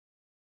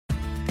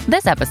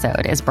This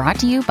episode is brought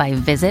to you by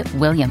Visit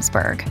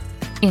Williamsburg.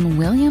 In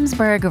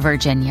Williamsburg,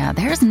 Virginia,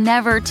 there's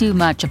never too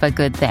much of a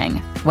good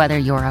thing. Whether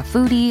you're a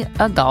foodie,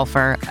 a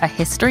golfer, a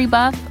history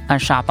buff, a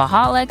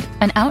shopaholic,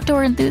 an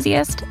outdoor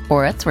enthusiast,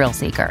 or a thrill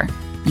seeker,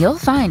 you'll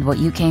find what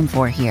you came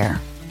for here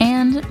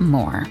and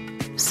more.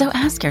 So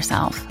ask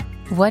yourself,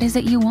 what is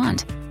it you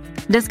want?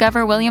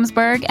 Discover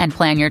Williamsburg and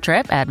plan your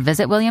trip at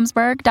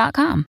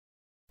visitwilliamsburg.com.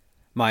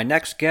 My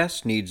next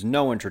guest needs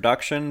no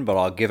introduction, but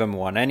I'll give him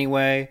one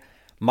anyway.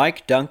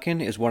 Mike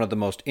Duncan is one of the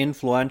most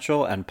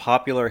influential and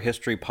popular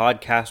history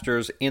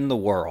podcasters in the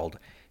world.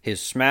 His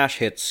smash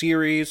hit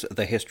series,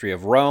 The History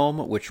of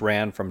Rome, which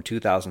ran from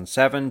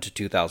 2007 to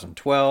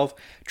 2012,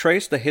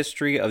 traced the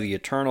history of the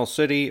Eternal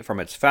City from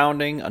its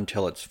founding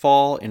until its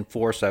fall in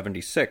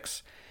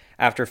 476.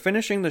 After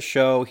finishing the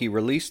show, he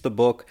released the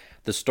book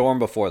The Storm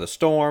Before the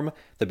Storm,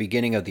 The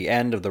Beginning of the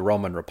End of the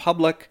Roman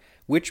Republic,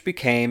 which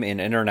became an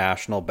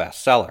international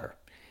bestseller.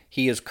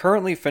 He is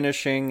currently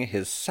finishing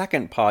his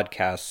second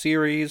podcast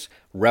series,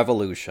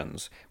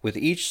 Revolutions, with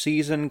each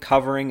season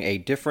covering a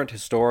different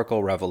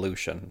historical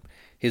revolution.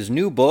 His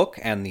new book,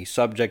 and the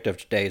subject of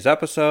today's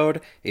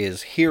episode,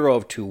 is Hero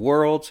of Two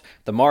Worlds,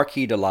 the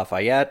Marquis de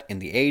Lafayette in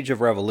the Age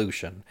of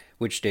Revolution,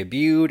 which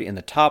debuted in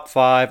the top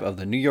 5 of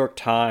the New York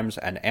Times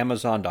and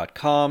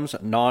Amazon.com's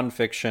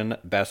nonfiction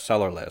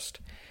bestseller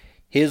list.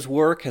 His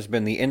work has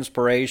been the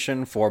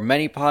inspiration for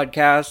many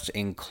podcasts,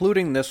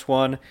 including this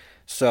one,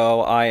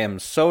 so I am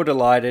so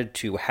delighted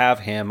to have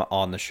him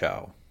on the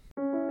show.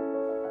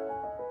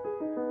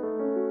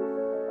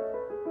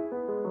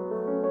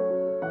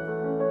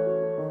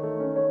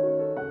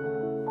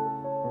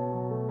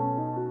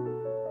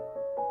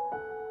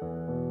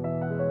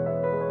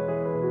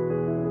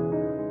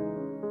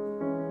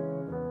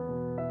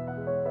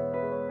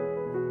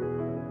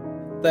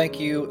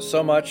 Thank you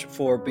so much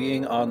for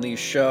being on the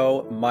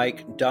show,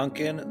 Mike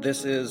Duncan.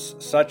 This is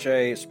such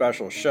a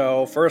special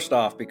show. First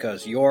off,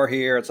 because you're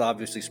here, it's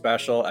obviously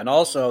special. And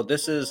also,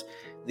 this is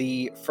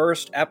the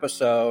first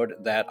episode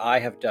that I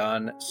have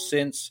done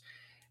since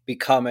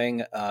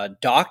becoming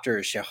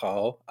Dr.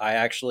 Giraud. I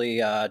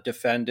actually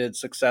defended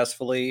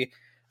successfully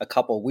a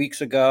couple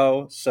weeks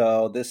ago,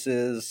 so this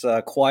is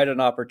quite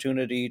an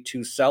opportunity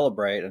to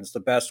celebrate, and it's the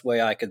best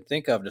way I can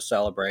think of to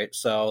celebrate.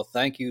 So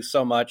thank you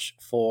so much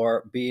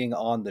for being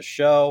on the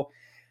show.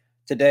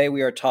 Today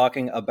we are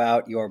talking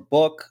about your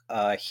book,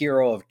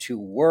 Hero of Two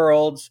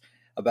Worlds,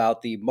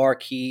 about the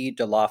Marquis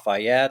de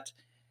Lafayette.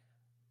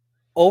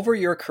 Over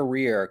your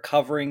career,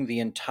 covering the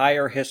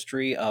entire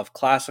history of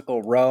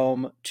classical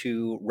Rome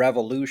to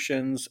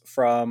revolutions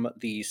from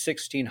the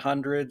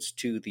 1600s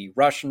to the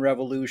Russian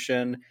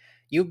Revolution,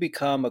 you've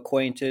become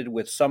acquainted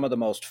with some of the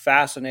most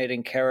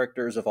fascinating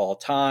characters of all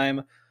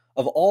time.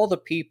 Of all the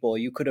people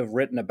you could have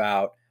written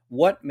about,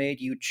 what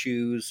made you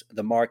choose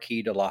the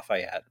Marquis de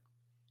Lafayette?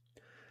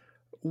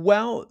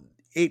 Well,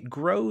 it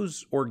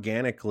grows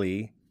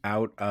organically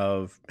out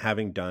of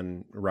having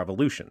done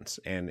revolutions.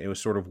 And it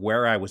was sort of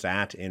where I was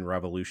at in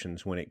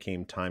revolutions when it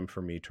came time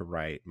for me to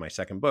write my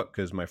second book,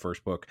 because my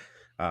first book,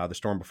 The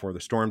Storm Before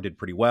the Storm, did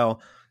pretty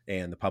well.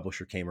 And the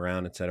publisher came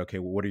around and said, okay,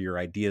 well, what are your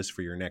ideas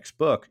for your next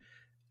book?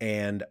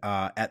 And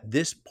at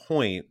this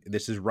point,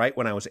 this is right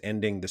when I was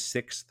ending the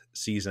 6th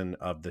season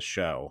of the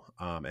show.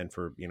 And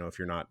for, if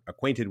you're not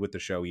acquainted with the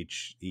show,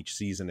 each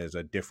season is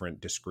a different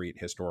discrete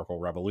historical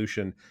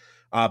revolution.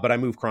 But I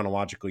move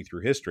chronologically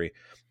through history.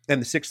 And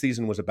the 6th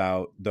season was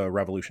about the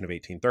Revolution of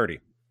 1830.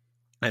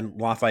 And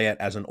Lafayette,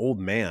 as an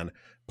old man,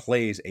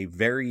 plays a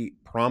very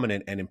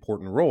prominent and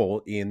important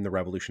role in the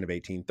Revolution of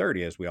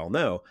 1830, as we all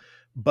know.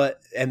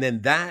 And then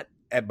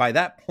by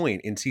that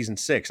point in season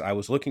 6, I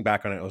was looking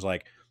back on it, I was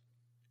like,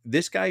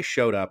 this guy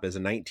showed up as a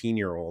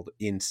 19-year-old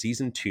in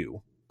season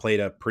 2, played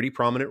a pretty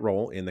prominent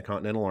role in the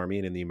Continental Army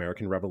and in the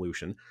American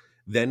Revolution,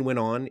 then went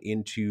on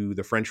into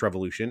the French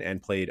Revolution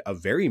and played a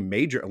very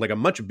major, like a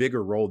much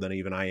bigger role than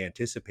even I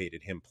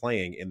anticipated him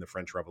playing in the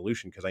French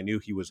Revolution, because I knew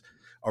he was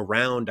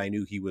around, I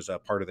knew he was a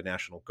part of the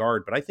National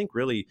Guard, but I think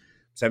really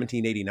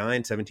 1789,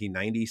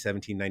 1790,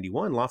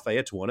 1791,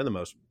 Lafayette's one of the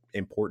most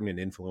important and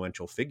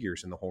influential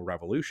figures in the whole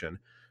revolution.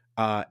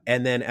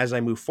 And then as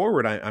I move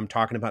forward, I'm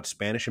talking about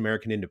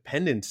Spanish-American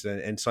independence,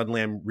 and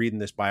suddenly I'm reading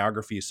this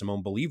biography of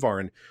Simón Bolívar,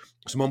 and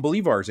Simón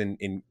Bolívar's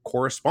in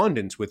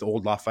correspondence with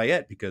old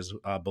Lafayette, because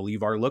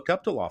Bolívar looked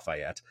up to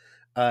Lafayette.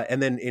 And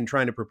then in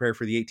trying to prepare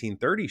for the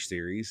 1830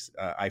 series,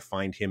 I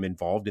find him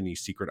involved in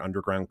these secret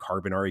underground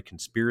Carbonari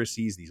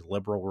conspiracies, these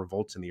liberal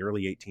revolts in the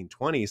early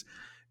 1820s.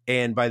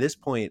 And by this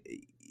point,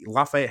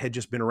 Lafayette had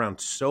just been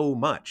around so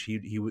much.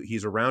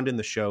 He's around in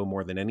the show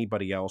more than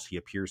anybody else. He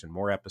appears in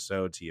more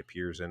episodes. He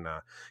appears in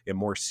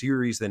more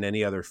series than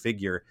any other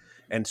figure.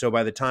 And so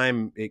by the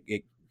time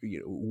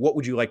what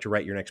would you like to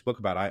write your next book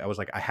about? I was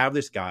like, I have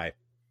this guy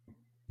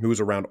who is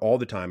around all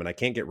the time and I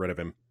can't get rid of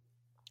him.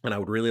 And I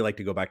would really like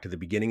to go back to the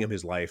beginning of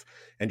his life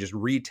and just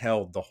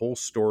retell the whole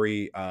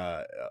story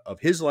of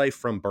his life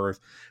from birth,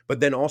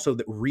 but then also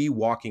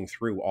re-walking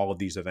through all of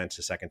these events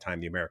a second time: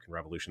 the American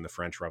Revolution, the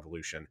French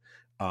Revolution,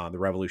 the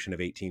Revolution of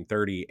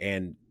 1830,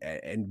 and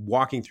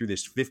walking through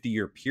this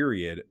 50-year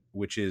period,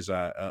 which is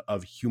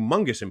of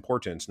humongous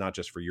importance, not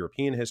just for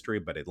European history,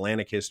 but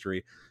Atlantic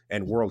history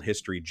and world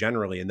history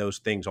generally. And those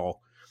things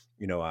all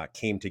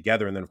came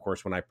together. And then, of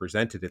course, when I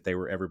presented it,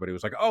 everybody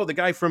was like, "Oh, the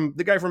guy from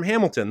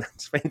Hamilton.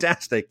 That's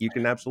fantastic. You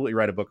can absolutely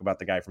write a book about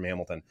the guy from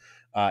Hamilton."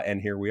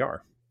 And here we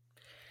are.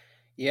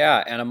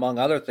 Yeah, and among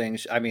other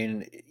things, I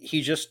mean,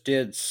 he just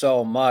did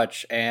so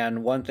much.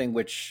 And one thing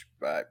which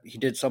he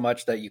did so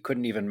much that you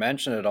couldn't even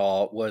mention at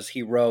all was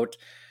he wrote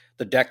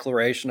the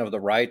Declaration of the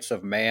Rights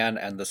of Man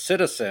and the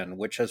Citizen,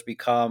 which has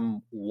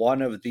become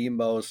one of the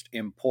most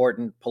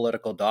important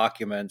political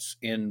documents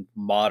in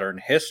modern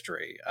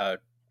history.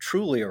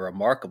 Truly a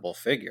remarkable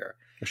figure.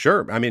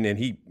 Sure. I mean, and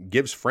he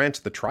gives France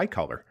the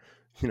tricolor.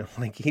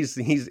 Like he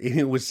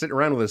was sitting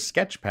around with a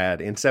sketch pad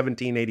in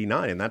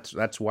 1789, and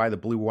that's why the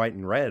blue, white,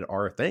 and red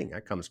are a thing.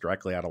 That comes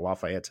directly out of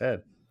Lafayette's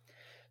head.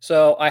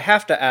 So I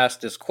have to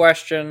ask this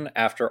question: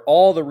 after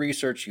all the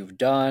research you've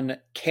done,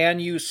 can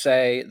you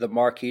say the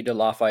Marquis de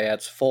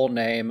Lafayette's full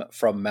name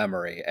from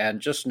memory?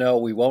 And just know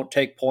we won't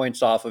take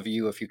points off of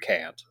you if you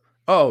can't.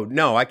 Oh,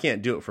 no, I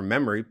can't do it from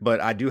memory,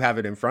 but I do have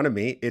it in front of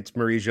me. It's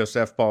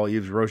Marie-Joseph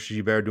Paul-Yves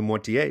Roche-Gilbert du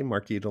Mortier,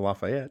 Marquis de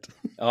Lafayette.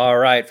 All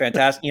right,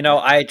 fantastic.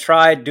 I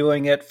tried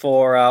doing it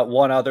for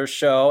one other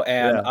show,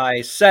 and Yeah.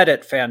 I said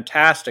it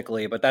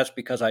fantastically, but that's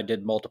because I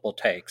did multiple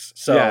takes.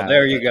 So Yeah,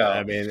 there you go.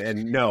 I mean,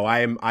 and no, I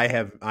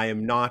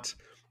am not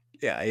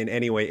in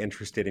any way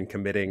interested in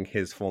committing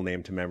his full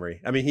name to memory.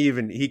 I mean,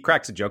 he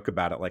cracks a joke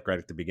about it, like right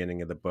at the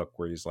beginning of the book,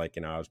 where he's like,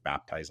 I was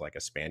baptized like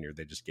a Spaniard.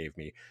 They just gave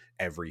me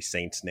every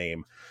saint's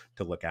name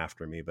to look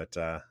after me. But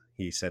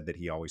he said that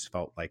he always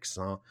felt like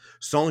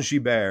Saint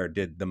Gilbert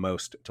did the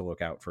most to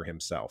look out for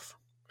himself.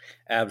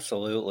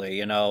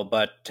 Absolutely.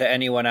 But to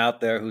anyone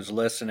out there who's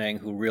listening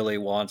who really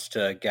wants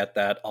to get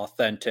that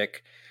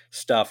authentic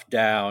stuff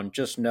down,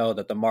 just know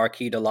that the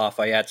Marquis de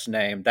Lafayette's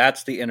name,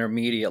 that's the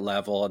intermediate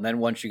level. And then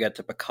once you get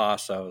to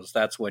Picasso's,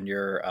 that's when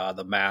you're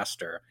the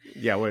master.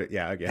 Yeah.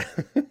 Yeah.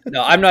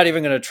 No, I'm not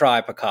even going to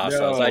try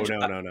Picasso's.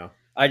 No.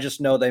 I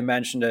just know they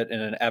mentioned it in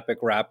an epic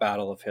rap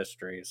battle of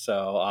history.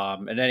 So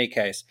in any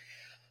case,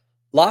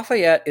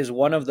 Lafayette is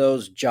one of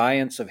those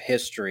giants of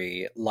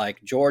history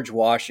like George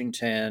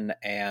Washington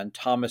and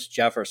Thomas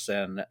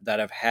Jefferson that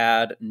have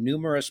had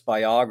numerous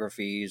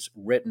biographies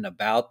written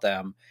about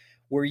them.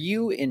 Were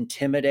you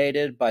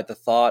intimidated by the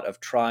thought of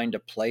trying to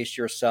place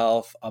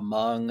yourself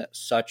among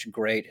such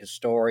great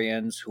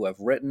historians who have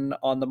written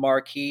on the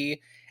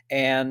Marquis?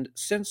 And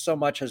since so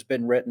much has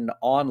been written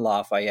on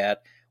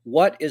Lafayette,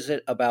 what is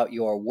it about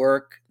your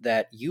work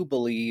that you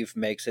believe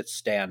makes it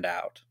stand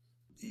out?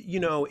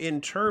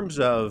 In terms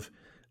of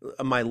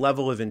my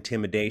level of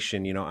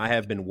intimidation, I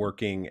have been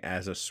working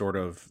as a sort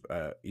of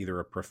either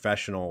a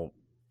professional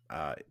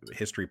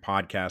history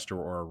podcaster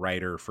or a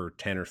writer for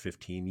 10 or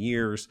 15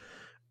 years.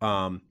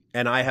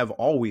 And I have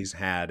always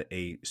had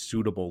a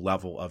suitable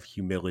level of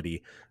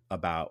humility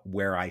about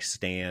where I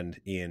stand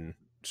in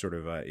sort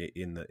of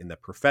in the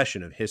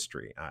profession of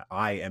history.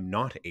 I am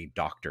not a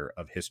doctor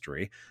of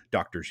history,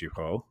 Dr.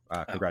 Giraud.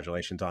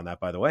 Congratulations on that,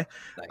 by the way.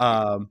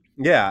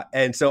 Yeah,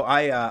 and so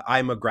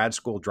I'm a grad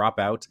school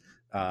dropout,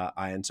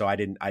 and so I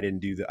didn't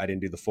do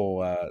the full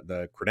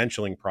the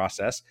credentialing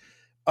process.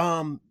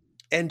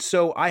 And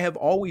so I have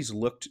always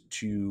looked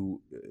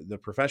to the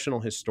professional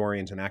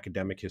historians and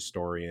academic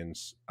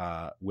historians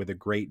with a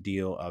great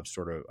deal of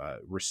sort of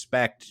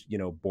respect,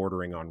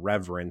 bordering on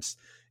reverence,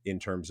 in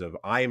terms of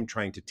I am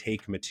trying to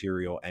take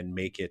material and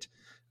make it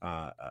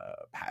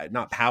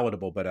not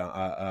palatable,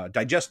 but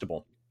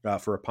digestible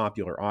for a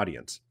popular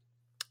audience.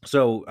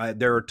 So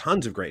there are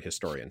tons of great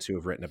historians who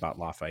have written about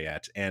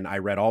Lafayette, and I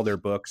read all their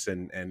books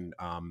and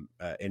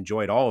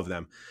enjoyed all of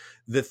them.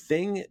 The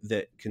thing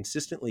that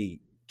consistently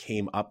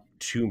came up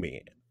to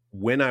me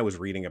when I was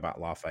reading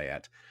about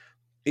Lafayette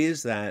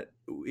is that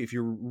if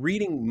you're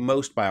reading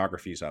most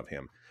biographies of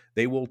him,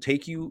 they will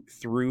take you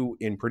through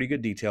in pretty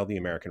good detail the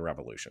American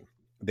Revolution.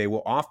 They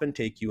will often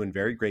take you in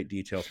very great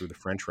detail through the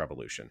French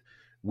Revolution,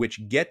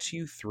 which gets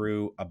you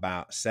through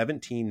about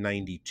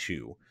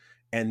 1792.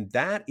 And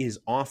that is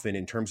often,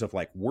 in terms of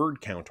like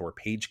word count or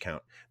page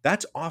count,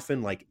 that's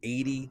often like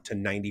 80 to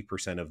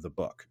 90% of the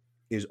book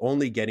is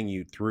only getting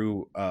you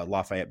through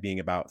Lafayette being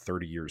about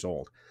 30 years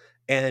old.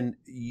 And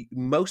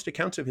most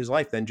accounts of his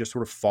life then just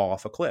sort of fall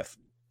off a cliff.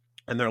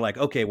 And they're like,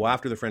 okay, well,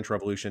 after the French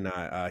Revolution,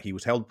 he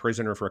was held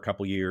prisoner for a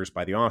couple years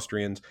by the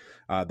Austrians.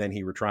 Then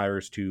he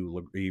retires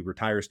to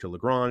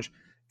Lagrange.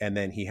 And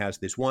then he has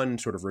this one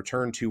sort of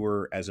return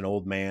tour as an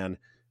old man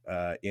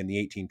in the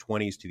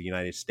 1820s to the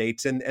United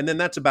States. And then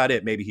that's about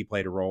it. Maybe he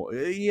played a role.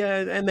 Yeah.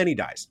 And then he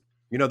dies.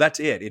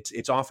 That's it.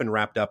 It's often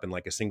wrapped up in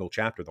like a single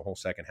chapter, the whole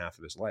second half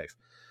of his life.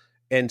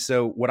 And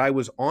so what I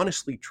was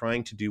honestly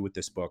trying to do with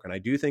this book, and I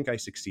do think I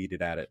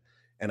succeeded at it,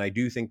 And I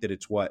do think that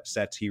it's what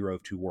sets Hero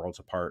of Two Worlds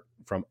apart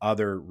from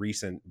other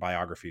recent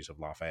biographies of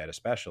Lafayette,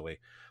 especially,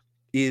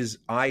 is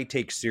I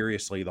take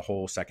seriously the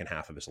whole second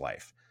half of his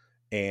life.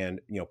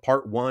 And,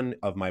 part one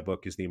of my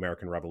book is the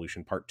American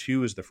Revolution. Part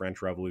two is the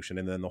French Revolution.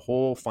 And then the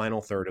whole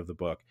final third of the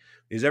book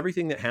is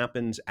everything that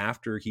happens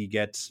after he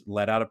gets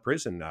let out of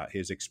prison,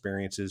 his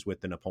experiences with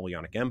the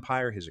Napoleonic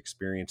Empire, his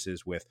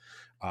experiences with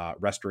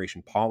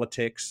restoration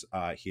politics,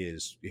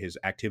 his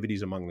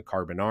activities among the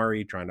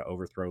Carbonari, trying to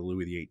overthrow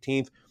Louis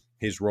XVIII,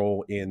 his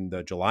role in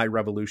the July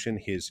Revolution,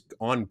 his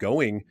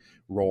ongoing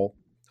role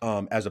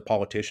as a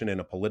politician and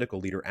a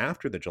political leader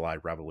after the July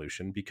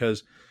Revolution,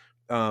 because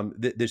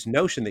this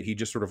notion that he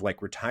just sort of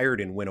like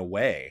retired and went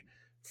away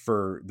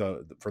for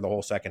the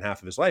whole second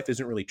half of his life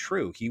isn't really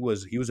true. He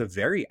was a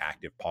very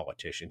active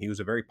politician. He was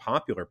a very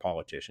popular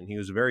politician. He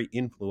was a very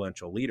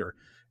influential leader.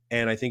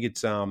 And I think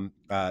it's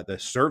the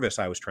service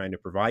I was trying to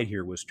provide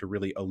here was to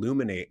really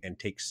illuminate and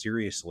take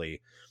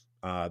seriously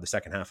the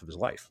second half of his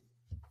life.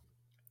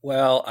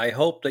 Well, I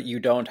hope that you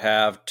don't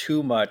have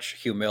too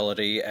much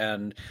humility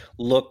and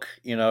look,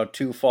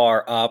 too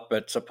far up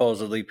at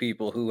supposedly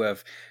people who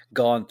have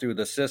gone through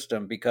the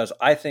system, because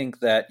I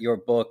think that your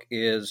book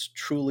is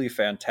truly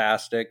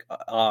fantastic.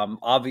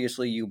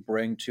 Obviously, you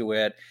bring to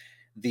it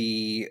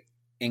the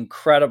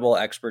incredible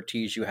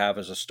expertise you have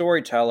as a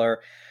storyteller,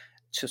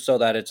 so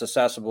that it's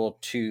accessible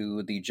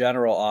to the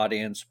general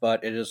audience,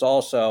 but it is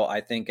also,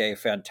 I think, a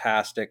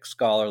fantastic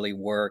scholarly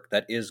work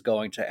that is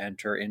going to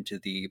enter into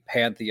the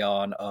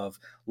pantheon of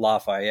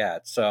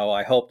Lafayette. So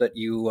I hope that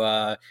you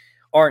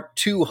aren't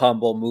too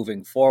humble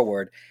moving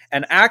forward.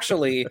 And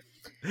actually,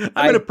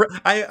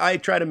 I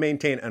try to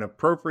maintain an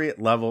appropriate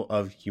level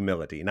of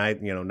humility, and I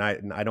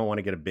don't want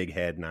to get a big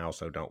head, and I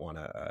also don't want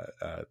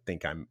to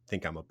think I'm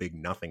a big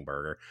nothing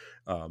burger.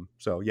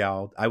 So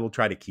yeah, I will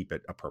try to keep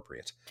it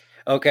appropriate.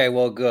 Okay,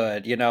 well,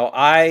 good.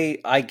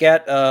 I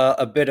get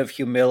a bit of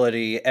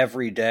humility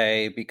every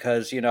day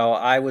because,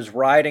 I was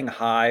riding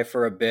high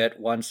for a bit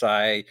once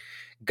I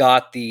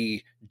got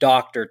the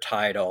doctor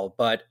title,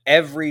 but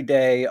every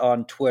day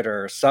on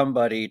Twitter,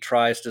 somebody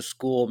tries to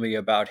school me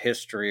about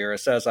history or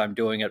says I'm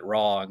doing it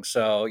wrong.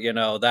 So,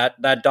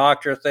 that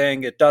doctor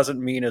thing, it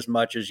doesn't mean as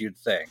much as you'd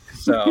think.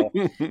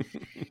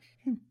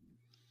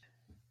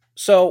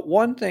 So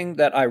one thing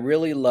that I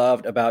really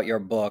loved about your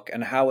book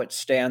and how it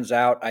stands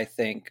out, I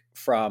think,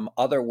 from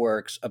other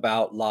works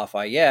about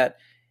Lafayette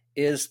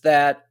is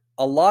that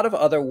a lot of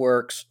other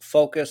works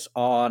focus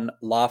on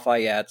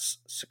Lafayette's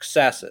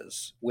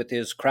successes, with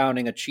his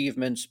crowning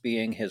achievements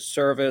being his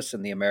service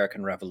in the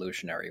American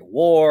Revolutionary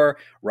War,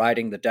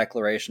 writing the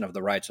Declaration of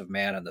the Rights of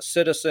Man and the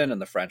Citizen in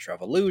the French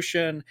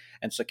Revolution,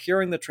 and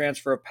securing the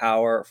transfer of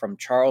power from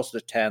Charles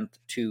X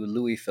to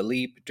Louis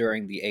Philippe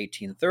during the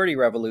 1830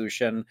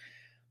 Revolution.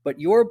 But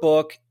your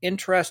book,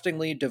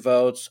 interestingly,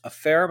 devotes a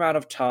fair amount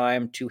of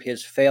time to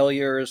his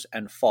failures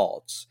and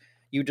faults.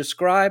 You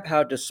describe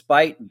how,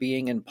 despite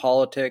being in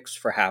politics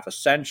for half a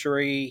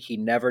century, he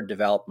never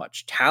developed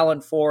much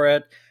talent for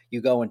it.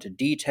 You go into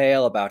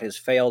detail about his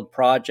failed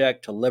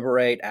project to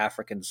liberate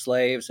African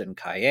slaves in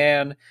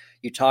Cayenne.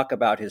 You talk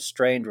about his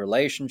strained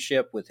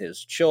relationship with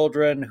his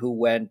children, who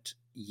went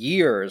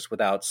years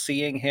without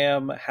seeing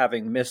him,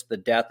 having missed the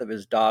death of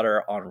his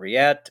daughter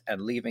Henriette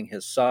and leaving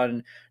his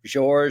son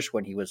Georges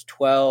when he was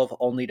 12,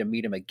 only to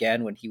meet him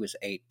again when he was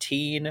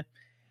 18.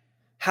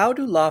 How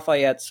do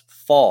Lafayette's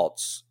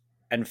faults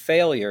and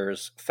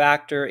failures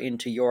factor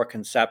into your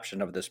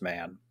conception of this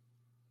man?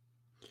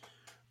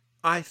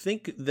 I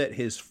think that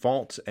his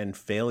faults and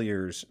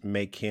failures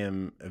make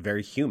him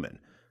very human.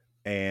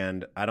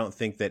 And I don't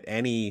think that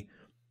any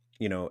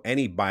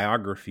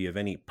biography of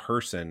any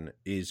person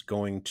is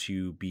going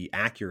to be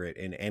accurate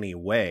in any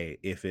way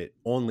if it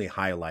only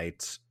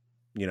highlights,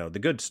 the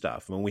good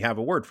stuff. When we have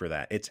a word for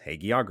that, it's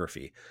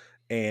hagiography.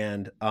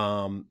 And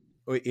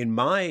in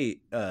my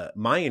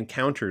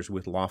encounters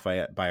with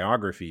Lafayette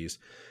biographies,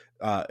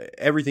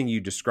 everything you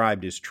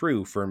described is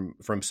true from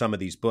some of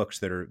these books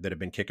that have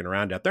been kicking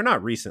around out. They're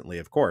not recently,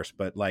 of course,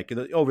 but like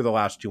over the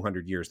last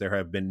 200 years, there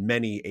have been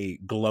many a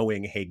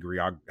glowing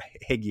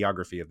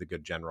hagiography of the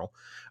good general.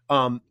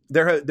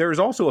 There's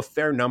also a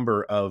fair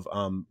number of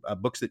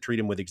books that treat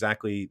him with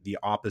exactly the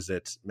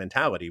opposite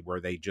mentality, where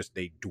they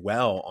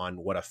dwell on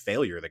what a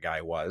failure the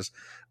guy was,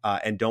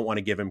 and don't want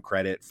to give him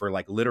credit for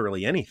like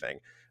literally anything.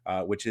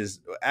 Which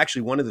is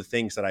actually one of the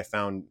things that I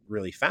found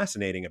really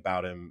fascinating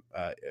about him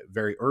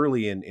very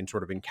early in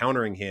sort of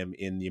encountering him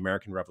in the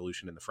American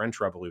Revolution and the French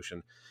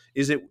Revolution,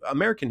 is that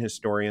American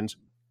historians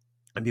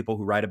and people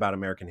who write about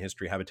American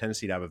history have a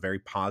tendency to have a very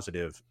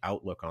positive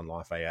outlook on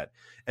Lafayette.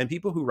 And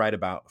people who write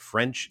about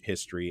French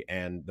history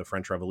and the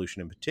French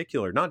Revolution in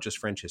particular, not just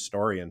French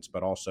historians,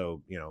 but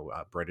also,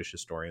 British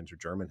historians or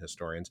German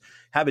historians,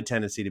 have a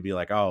tendency to be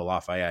like, oh,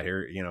 Lafayette,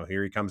 here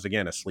he comes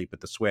again, asleep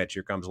at the switch.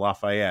 Here comes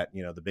Lafayette,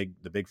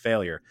 the big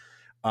failure.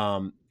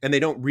 And they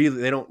don't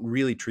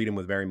really treat him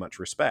with very much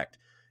respect.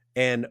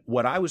 And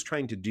what I was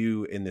trying to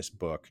do in this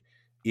book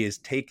is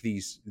take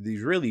these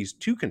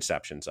two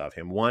conceptions of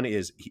him. One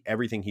is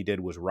everything he did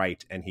was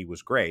right and he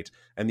was great,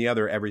 and the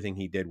other, everything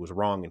he did was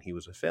wrong and he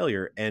was a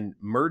failure, and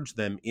merge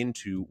them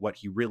into what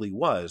he really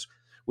was,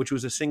 which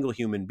was a single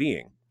human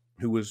being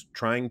who was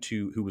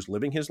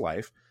living his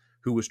life,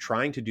 who was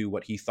trying to do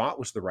what he thought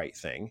was the right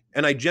thing.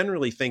 And I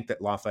generally think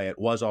that Lafayette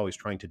was always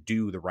trying to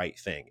do the right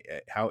thing.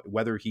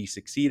 Whether he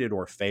succeeded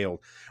or failed,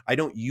 I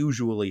don't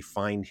usually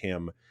find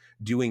him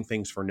doing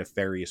things for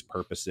nefarious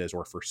purposes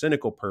or for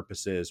cynical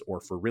purposes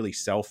or for really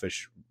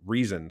selfish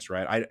reasons,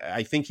 right?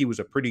 I think he was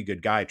a pretty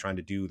good guy trying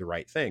to do the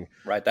right thing.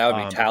 Right. That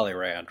would be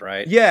Talleyrand,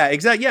 right? Yeah,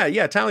 exactly.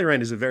 Yeah.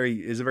 Talleyrand is a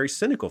very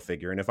cynical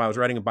figure. And if I was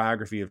writing a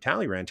biography of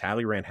Talleyrand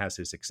has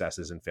his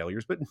successes and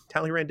failures, but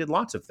Talleyrand did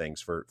lots of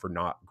things for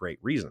not great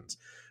reasons.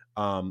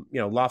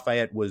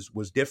 Lafayette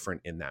was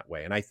different in that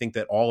way. And I think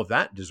that all of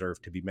that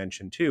deserved to be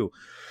mentioned too.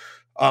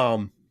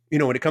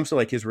 When it comes to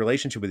like his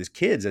relationship with his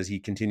kids, as he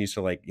continues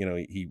to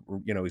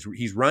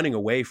he's running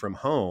away from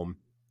home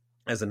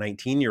as a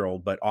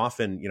 19-year-old, but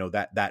often,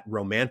 that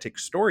romantic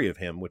story of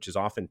him, which is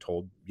often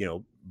told,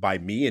 by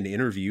me in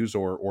interviews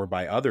or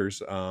by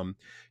others,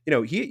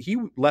 he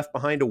left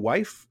behind a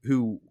wife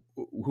who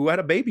had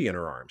a baby in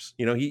her arms.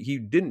 He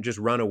didn't just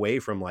run away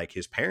from like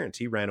his parents.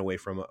 He ran away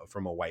from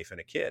a wife and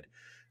a kid,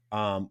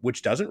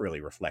 which doesn't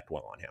really reflect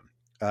well on him.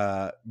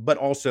 But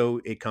also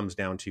it comes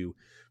down to,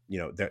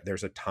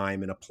 there's a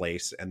time and a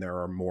place, and there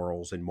are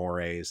morals and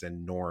mores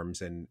and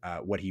norms, and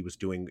what he was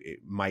doing, it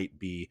might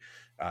be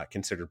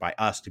considered by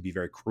us to be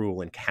very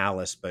cruel and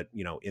callous, but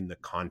in the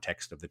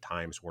context of the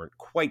times weren't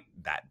quite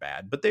that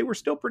bad, but they were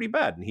still pretty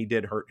bad, and he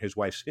did hurt his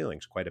wife's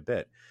feelings quite a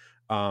bit.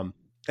 And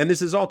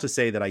this is all to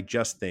say that I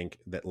just think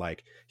that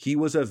like he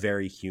was a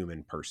very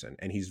human person,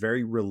 and he's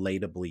very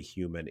relatably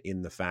human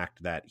in the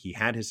fact that he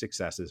had his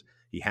successes,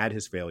 he had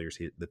his failures,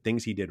 the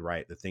things he did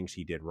right, the things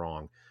he did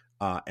wrong.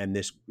 And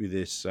this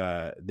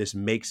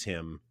makes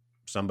him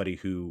somebody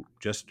who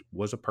just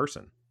was a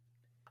person.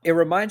 It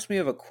reminds me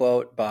of a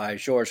quote by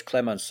Georges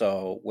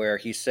Clemenceau where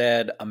he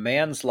said, "A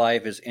man's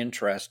life is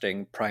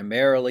interesting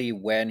primarily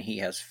when he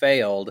has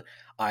failed,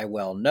 I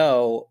well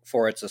know,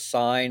 for it's a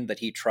sign that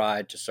he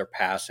tried to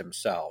surpass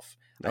himself."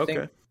 I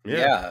think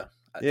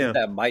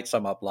that might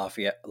sum up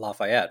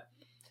Lafayette.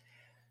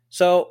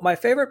 So my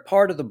favorite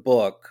part of the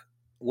book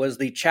was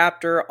the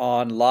chapter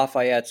on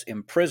Lafayette's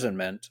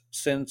imprisonment,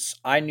 since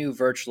I knew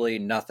virtually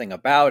nothing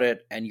about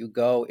it, and you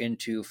go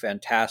into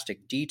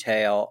fantastic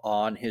detail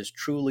on his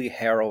truly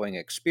harrowing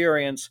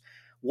experience.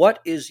 What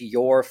is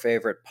your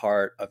favorite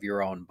part of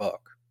your own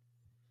book?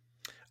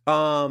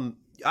 I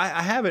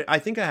haven't. I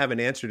think I have an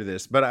answer to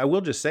this, but I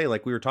will just say,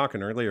 like we were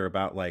talking earlier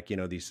about, like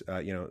these,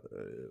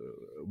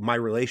 my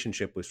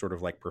relationship with sort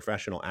of like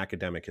professional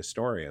academic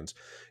historians.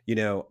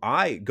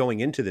 Going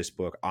into this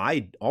book,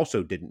 I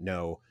also didn't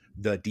know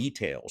the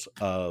details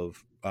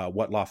of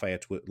what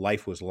Lafayette's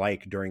life was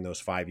like during those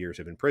 5 years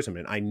of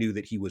imprisonment. I knew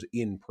that he was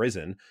in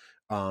prison,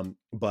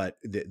 but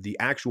the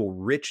actual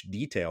rich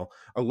detail,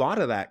 a lot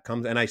of that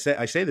comes, and I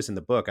say this in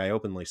the book. I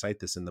openly cite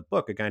this in the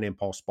book. A guy named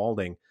Paul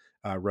Spalding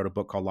wrote a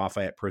book called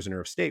Lafayette,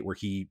 Prisoner of State, where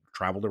he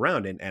traveled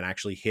around and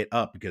actually hit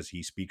up, because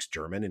he speaks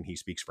German and he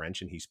speaks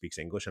French and he speaks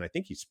English, and I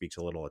think he speaks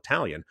a little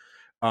Italian,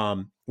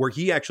 where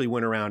he actually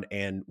went around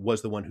and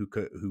was the one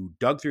who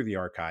dug through the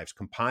archives,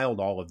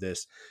 compiled all of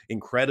this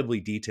incredibly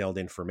detailed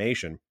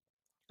information,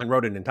 and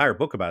wrote an entire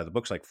book about it. The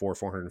book's like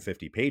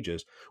 450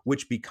 pages,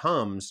 which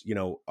becomes,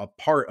 a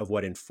part of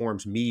what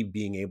informs me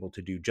being able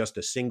to do just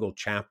a single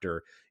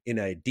chapter in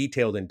a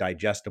detailed and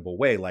digestible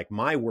way. Like,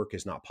 my work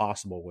is not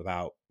possible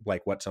without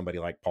like what somebody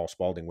like Paul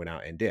Spalding went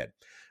out and did.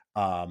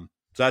 So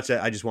that's it.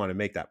 I just want to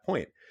make that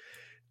point.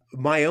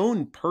 My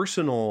own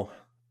personal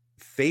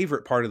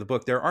favorite part of the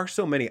book, there are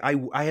so many.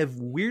 I have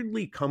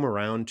weirdly come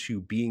around to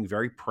being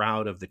very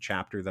proud of the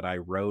chapter that I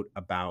wrote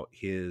about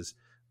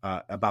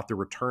about the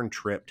return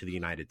trip to the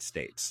United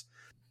States,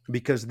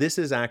 because this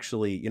is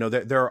actually,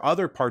 there are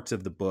other parts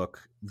of the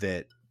book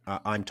that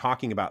I'm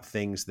talking about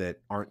things that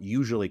aren't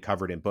usually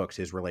covered in books.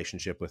 His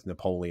relationship with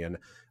Napoleon,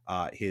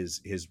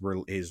 his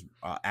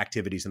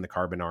activities in the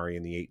Carbonari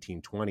in the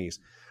 1820s,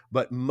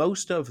 but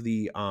most of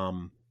the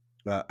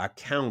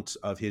accounts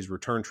of his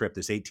return trip,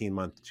 this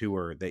 18-month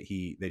tour that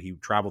he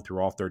traveled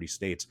through all 30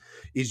 states,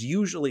 is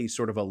usually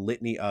sort of a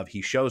litany of,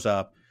 he shows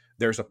up,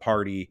 there's a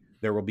party,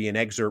 there will be an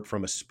excerpt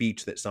from a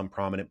speech that some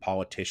prominent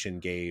politician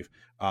gave,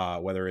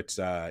 whether it's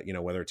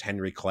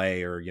Henry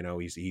Clay, or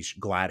he's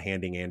glad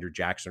handing Andrew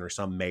Jackson, or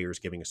some mayor's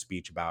giving a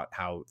speech about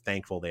how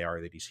thankful they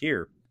are that he's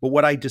here. But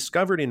what I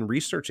discovered in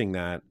researching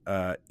that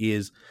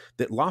is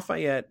that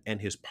Lafayette and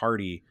his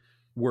party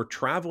were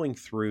traveling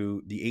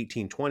through the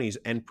 1820s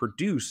and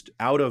produced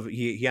out of,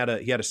 he had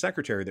a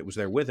secretary that was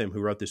there with him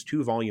who wrote this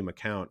 2-volume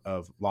account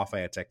of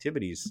Lafayette's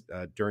activities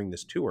during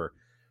this tour,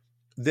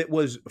 that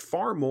was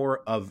far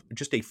more of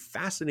just a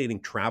fascinating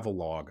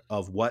travelogue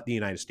of what the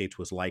United States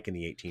was like in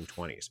the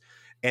 1820s.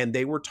 And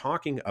they were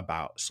talking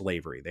about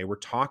slavery. They were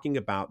talking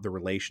about the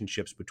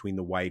relationships between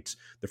the whites,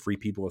 the free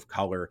people of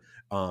color,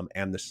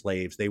 and the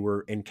slaves. They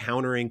were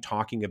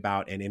talking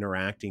about and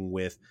interacting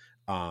with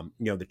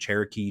the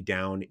Cherokee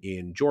down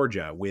in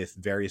Georgia, with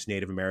various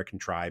Native American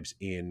tribes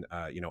in,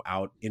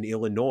 out in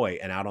Illinois,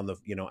 and out on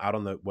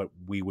the what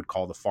we would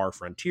call the far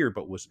frontier,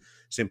 but was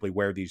simply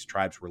where these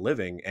tribes were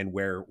living and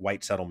where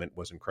white settlement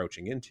was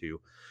encroaching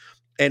into.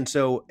 And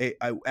so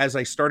as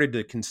I started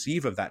to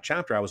conceive of that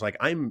chapter, I was like,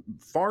 I'm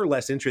far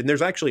less interested. And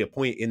there's actually a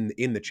point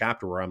in the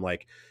chapter where I'm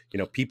like,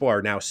 people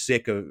are now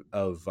sick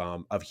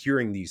of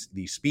hearing these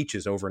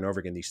speeches over and over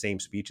again, these same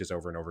speeches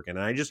over and over again.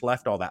 And I just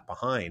left all that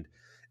behind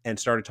and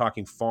started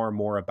talking far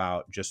more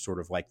about just sort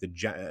of like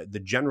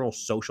the general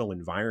social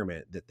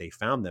environment that they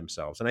found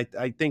themselves. And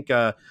I think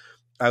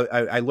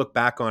I look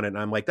back on it and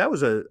I'm like, that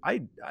was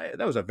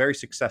a very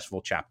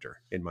successful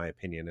chapter in my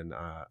opinion. And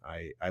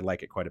I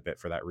like it quite a bit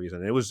for that reason.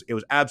 And it was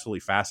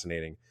absolutely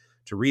fascinating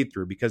to read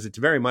through, because it's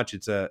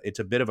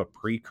a bit of a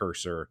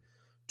precursor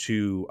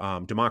to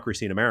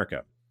Democracy in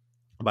America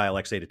by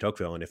Alexei de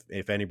Tocqueville. And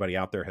if anybody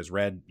out there has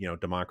read,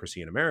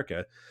 Democracy in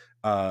America,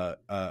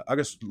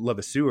 Auguste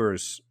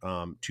Levasseur's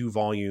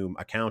 2-volume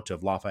account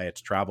of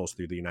Lafayette's travels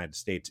through the United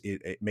States,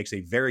 it makes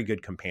a very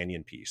good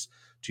companion piece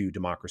to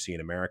Democracy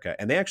in America.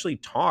 And they actually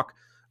talk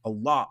a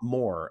lot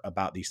more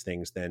about these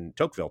things than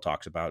Tocqueville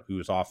talks about, who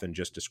is often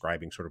just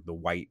describing sort of the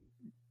white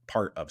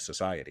part of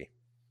society.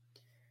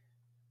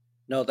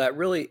 No, that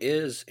really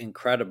is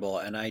incredible.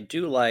 And I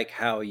do like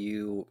how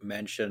you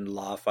mentioned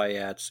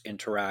Lafayette's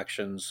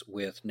interactions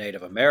with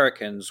Native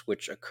Americans,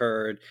 which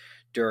occurred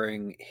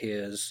during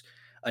his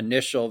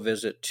initial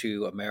visit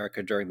to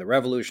America during the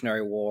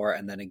Revolutionary War,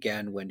 and then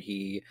again when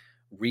he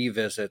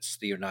revisits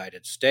the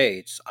United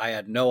States. I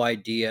had no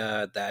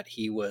idea that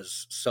he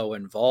was so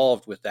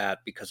involved with that,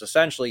 because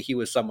essentially he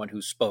was someone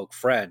who spoke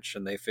French,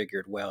 and they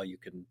figured, well, you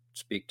can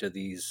speak to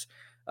these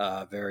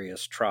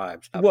various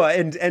tribes. Well,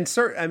 and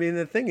sir, I mean,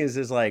 the thing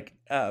is like,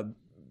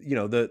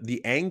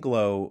 the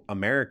Anglo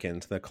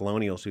Americans, the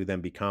colonials who then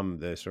become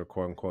the sort of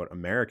quote unquote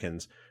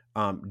Americans,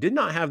 did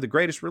not have the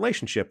greatest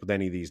relationship with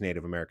any of these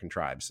Native American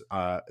tribes.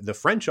 The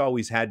French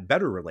always had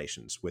better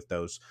relations with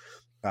those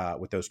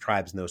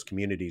tribes and those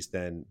communities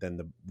than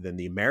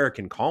the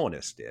American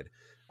colonists did.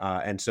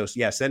 And so,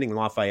 yeah, sending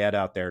Lafayette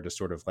out there to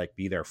sort of like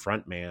be their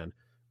front man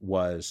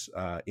was,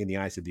 in the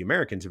eyes of the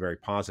Americans, a very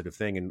positive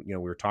thing. And, we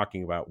were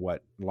talking about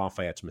what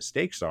Lafayette's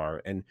mistakes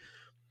are. And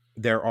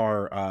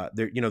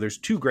there's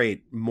two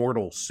great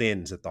mortal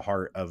sins at the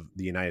heart of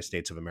the United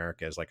States of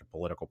America as like a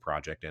political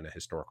project and a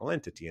historical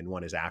entity. And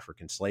one is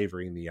African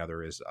slavery, and the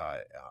other is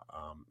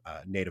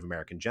Native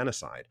American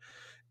genocide.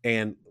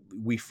 And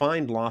we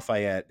find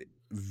Lafayette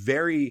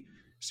very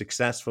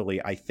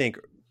successfully, I think,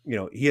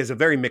 he has a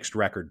very mixed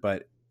record,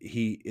 but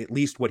at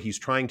least what he's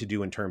trying to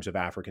do in terms of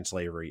African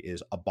slavery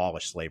is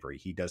abolish slavery.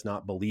 He does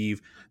not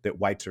believe that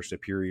whites are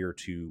superior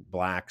to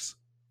blacks,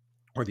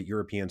 or that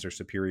Europeans are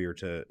superior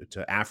to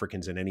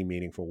Africans in any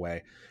meaningful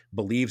way,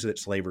 believes that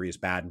slavery is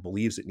bad and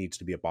believes it needs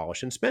to be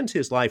abolished, and spends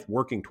his life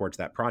working towards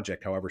that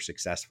project, however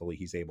successfully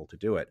he's able to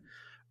do it.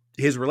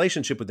 His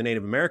relationship with the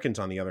Native Americans,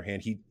 on the other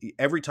hand,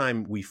 every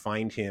time we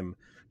find him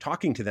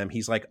talking to them,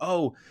 he's like,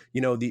 oh,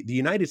 the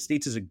United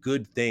States is a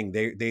good thing.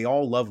 They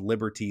all love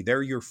liberty.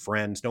 They're your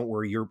friends. Don't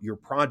worry. Your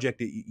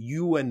project,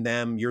 you and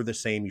them, you're the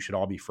same. You should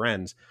all be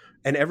friends.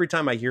 And every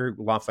time I hear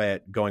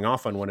Lafayette going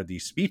off on one of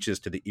these speeches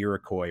to the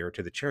Iroquois or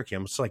to the Cherokee,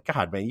 I'm just like,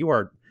 God, man, you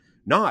are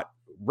not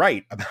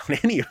right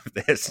about any of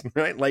this,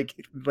 right?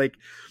 The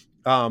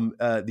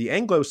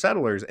Anglo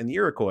settlers and the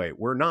Iroquois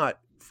were not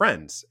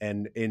friends.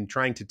 And in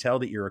trying to tell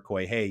the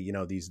Iroquois, hey,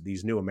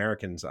 these new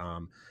Americans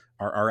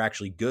are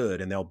actually good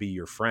and they'll be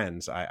your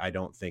friends, I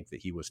don't think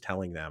that he was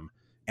telling them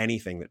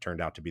anything that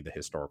turned out to be the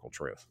historical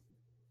truth.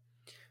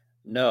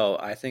 No,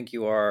 I think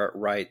you are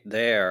right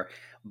there.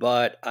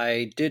 But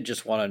I did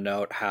just want to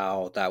note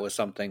how that was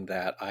something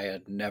that I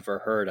had never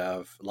heard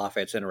of,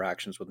 Lafayette's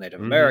interactions with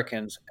Native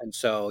Americans. And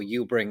so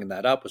you bringing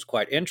that up was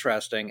quite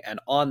interesting. And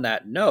on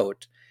that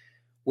note,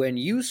 when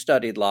you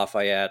studied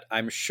Lafayette,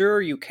 I'm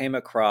sure you came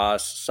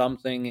across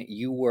something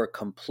you were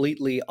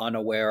completely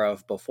unaware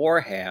of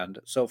beforehand.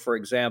 So, for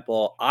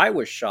example, I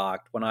was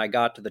shocked when I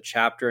got to the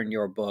chapter in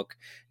your book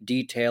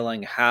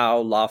detailing how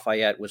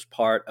Lafayette was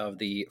part of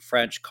the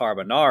French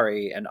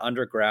Carbonari, an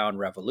underground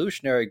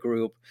revolutionary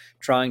group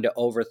trying to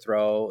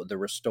overthrow the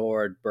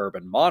restored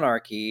Bourbon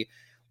monarchy.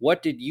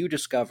 What did you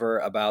discover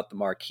about the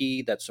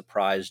Marquis that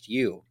surprised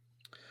you?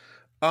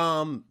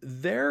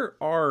 There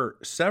are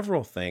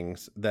several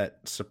things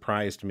that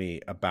surprised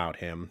me about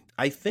him.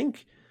 I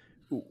think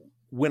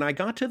when I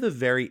got to the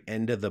very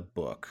end of the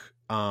book,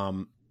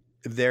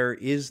 there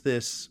is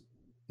this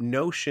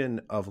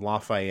notion of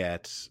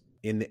Lafayette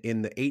in the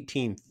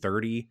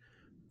 1830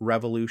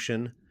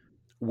 revolution,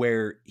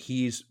 where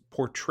he's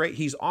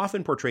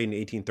often portrayed in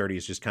the 1830s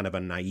as just kind of a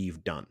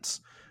naive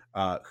dunce,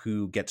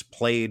 who gets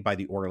played by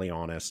the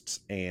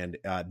Orleanists, and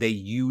they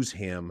use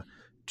him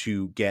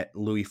to get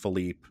Louis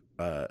Philippe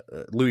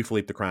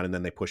the crown, and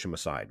then they push him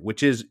aside,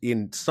 which is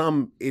to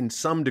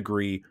some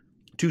degree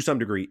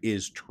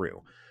is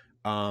true.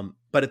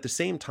 But at the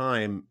same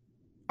time,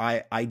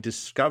 I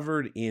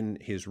discovered in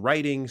his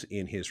writings,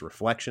 in his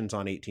reflections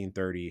on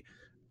 1830,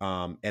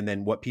 and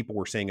then what people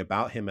were saying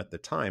about him at the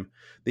time,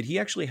 that he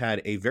actually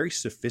had a very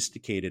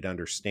sophisticated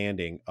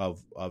understanding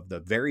of the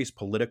various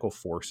political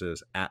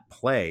forces at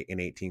play in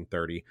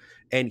 1830.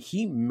 And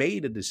he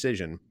made a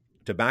decision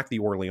to back the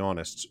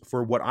Orleanists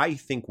for what I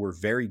think were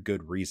very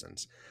good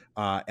reasons,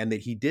 and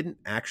that he didn't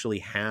actually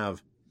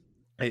have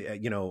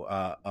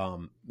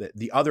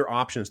the other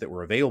options that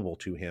were available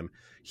to him,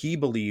 he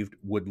believed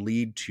would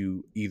lead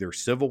to either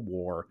civil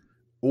war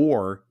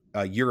or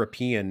a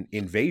European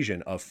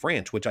invasion of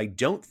France, which I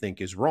don't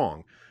think is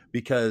wrong,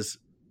 because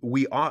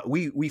we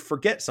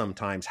forget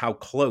sometimes how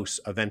close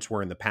events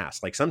were in the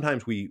past. Like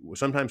sometimes we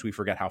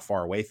forget how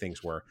far away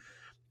things were.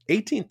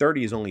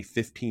 1830 is only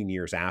 15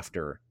 years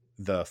after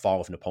the fall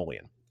of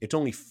Napoleon. It's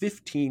only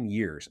 15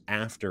 years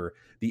after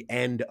the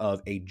end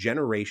of a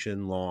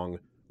generation-long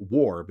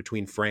war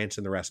between France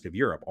and the rest of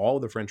Europe. All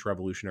of the French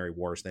Revolutionary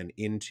Wars, then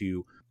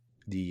into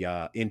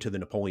the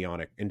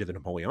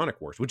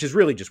Napoleonic Wars, which is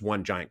really just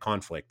one giant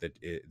conflict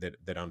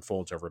that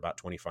unfolds over about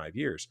 25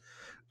 years,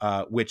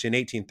 which in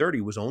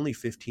 1830 was only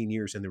 15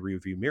 years in the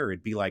rearview mirror.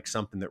 It'd be like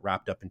something that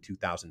wrapped up in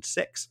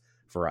 2006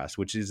 for us,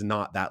 which is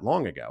not that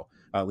long ago,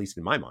 at least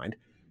in my mind.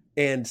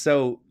 And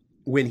so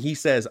when he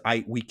says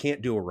we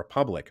can't do a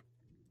republic,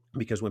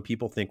 because when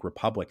people think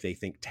republic, they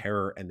think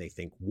terror and they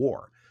think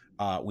war.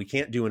 We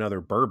can't do another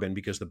Bourbon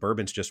because the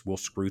Bourbons just will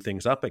screw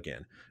things up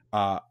again.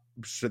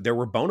 So there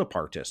were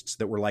Bonapartists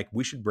that were like,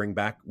 we should bring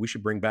back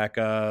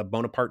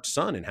Bonaparte's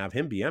son and have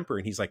him be emperor.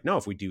 And he's like, no,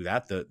 if we do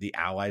that, the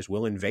Allies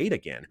will invade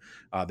again.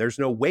 There's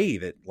no way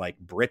that like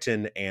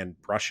Britain and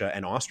Prussia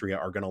and Austria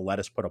are going to let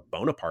us put a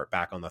Bonaparte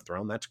back on the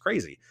throne. That's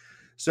crazy.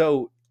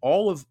 So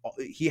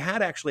he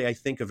had actually, I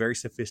think, a very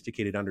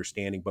sophisticated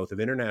understanding both of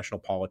international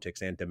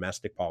politics and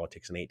domestic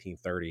politics in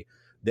 1830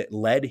 that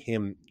led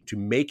him to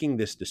making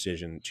this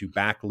decision to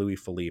back Louis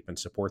Philippe and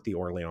support the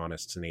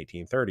Orleanists in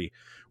 1830,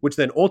 which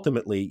then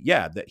ultimately,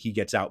 that he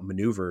gets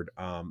outmaneuvered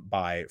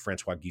by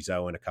Francois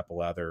Guizot and a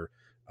couple other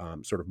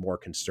sort of more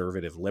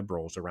conservative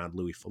liberals around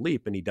Louis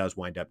Philippe, and he does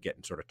wind up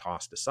getting sort of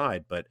tossed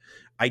aside. But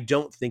I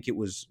don't think it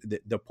was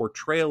the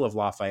portrayal of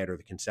Lafayette or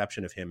the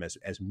conception of him as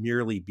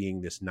merely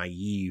being this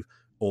naive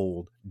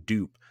old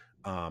dupe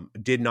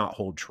did not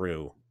hold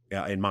true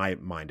in my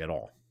mind at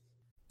all.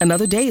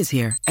 Another day is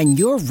here, and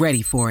you're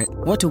ready for it.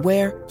 What to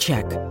wear?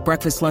 Check.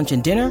 Breakfast, lunch,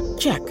 and dinner?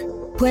 Check.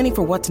 Planning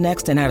for what's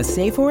next and how to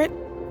save for it?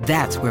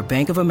 That's where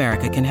Bank of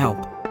America can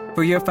help.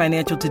 For your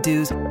financial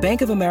to-dos,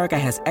 Bank of America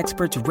has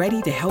experts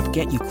ready to help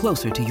get you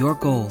closer to your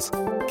goals.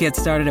 Get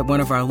started at one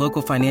of our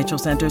local financial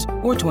centers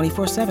or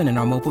 24/7 in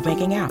our mobile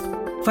banking app.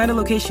 Find a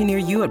location near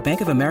you at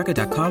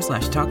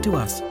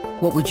bankofamerica.com/talktous.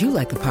 What would you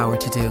like the power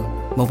to do?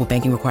 Mobile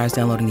banking requires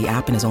downloading the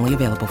app and is only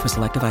available for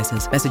select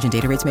devices. Message and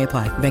data rates may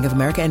apply. Bank of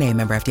America N.A.,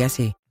 member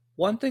FDIC.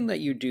 One thing that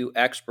you do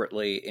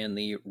expertly in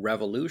the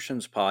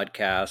Revolutions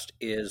podcast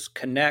is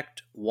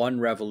connect one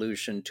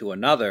revolution to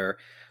another.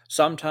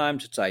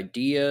 Sometimes its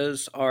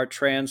ideas are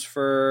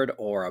transferred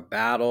or a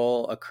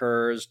battle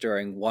occurs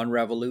during one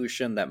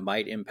revolution that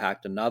might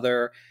impact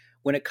another.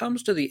 When it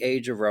comes to the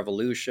Age of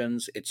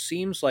Revolutions, it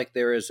seems like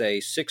there is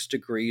a 6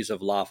 degrees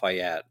of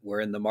Lafayette,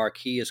 wherein the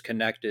Marquis is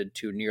connected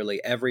to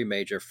nearly every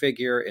major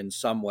figure in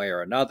some way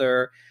or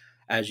another.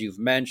 As you've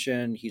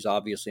mentioned, he's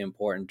obviously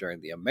important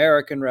during the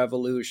American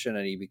Revolution,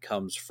 and he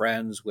becomes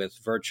friends with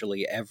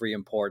virtually every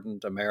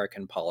important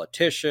American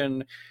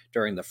politician.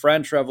 During the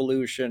French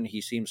Revolution,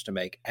 he seems to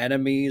make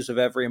enemies of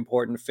every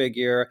important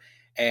figure.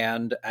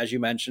 And as you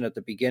mentioned at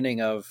the beginning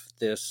of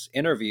this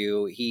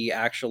interview, he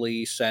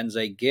actually sends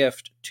a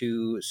gift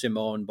to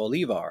Simon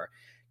Bolivar.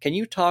 Can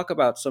you talk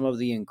about some of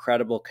the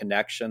incredible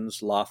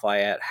connections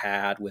Lafayette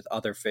had with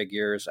other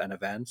figures and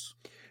events?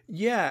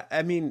 Yeah,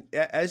 I mean,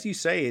 as you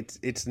say,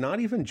 it's not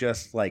even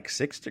just like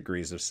 6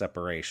 degrees of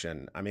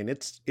separation. I mean,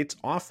 it's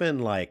often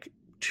like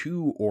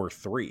 2 or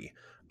 3,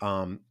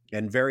 and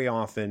very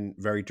often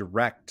very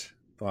direct.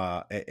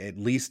 At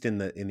least in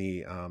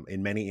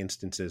many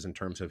instances in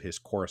terms of his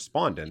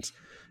correspondence,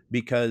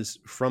 because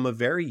from a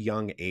very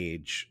young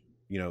age,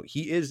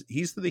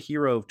 he's the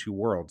hero of two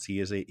worlds. He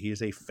is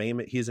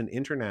an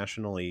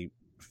internationally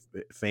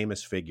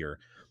famous figure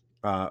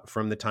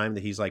from the time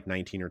that he's like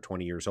 19 or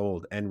 20 years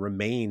old, and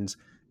remains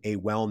a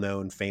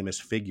well-known famous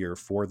figure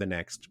for the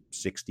next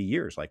 60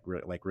 years, like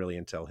really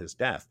until his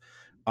death.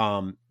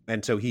 And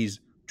so he's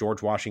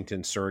George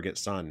Washington's surrogate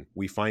son.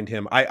 We find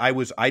him.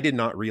 I did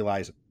not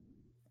realize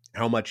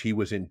how much he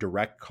was in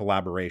direct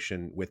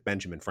collaboration with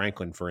Benjamin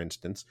Franklin, for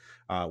instance,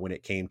 when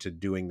it came to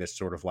doing this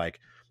sort of like,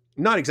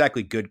 not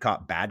exactly good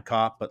cop, bad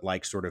cop, but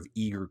like sort of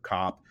eager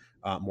cop,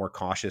 more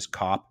cautious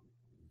cop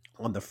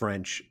on the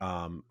French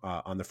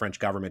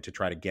government to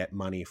try to get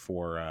money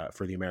for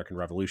the American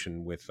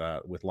Revolution with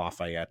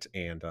Lafayette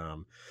and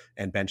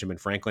Benjamin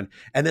Franklin.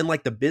 And then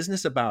like the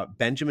business about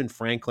Benjamin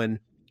Franklin,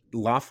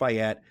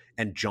 Lafayette,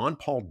 and John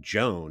Paul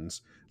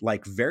Jones,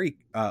 like very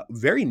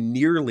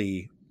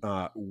nearly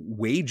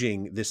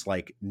waging this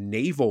like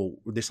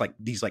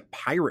these like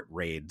pirate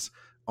raids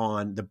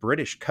on the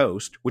British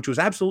coast, which was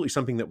absolutely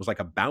something that was like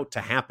about to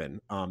happen.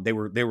 They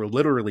were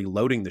literally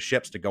loading the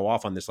ships to go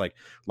off on this. Like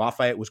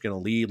Lafayette was going to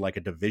lead like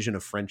a division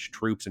of French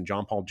troops, and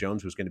John Paul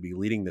Jones was going to be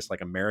leading this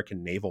like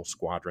American naval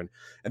squadron,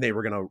 and they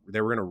were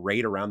gonna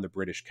raid around the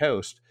British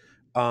coast.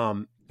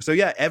 So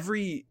yeah,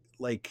 every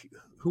like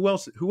who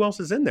else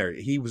is in there?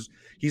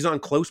 He's on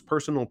close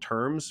personal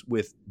terms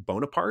with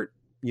Bonaparte.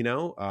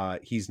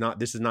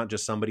 This is not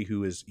just somebody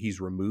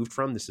he's removed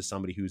from. This is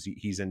somebody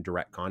he's in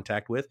direct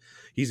contact with.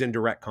 He's in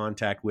direct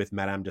contact with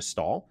Madame de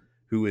Stael,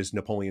 who is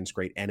Napoleon's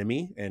great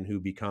enemy and who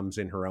becomes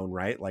in her own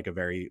right like a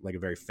very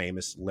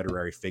famous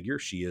literary figure.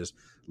 She is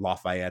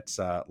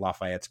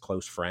Lafayette's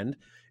close friend.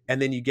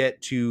 And then you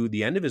get to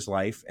the end of his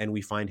life, and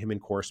we find him in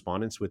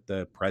correspondence with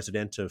the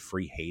president of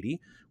Free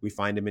Haiti. We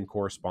find him in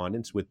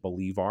correspondence with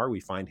Bolivar. We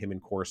find him in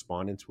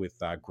correspondence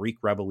with Greek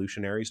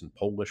revolutionaries and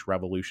Polish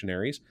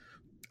revolutionaries.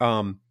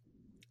 And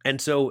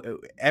so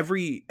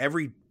every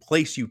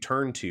place you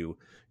turn to,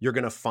 you're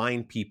going to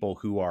find people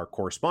who are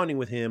corresponding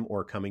with him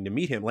or coming to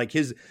meet him. Like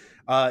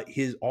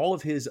all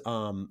of his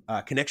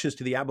connections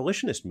to the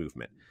abolitionist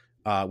movement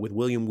with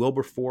William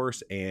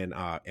Wilberforce and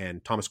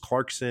Thomas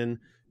Clarkson.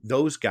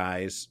 Those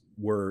guys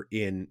were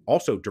in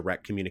also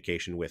direct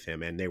communication with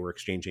him, and they were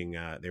exchanging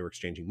money, they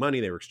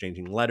were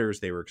exchanging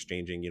letters, they were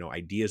exchanging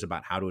ideas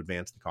about how to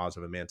advance the cause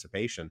of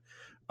emancipation.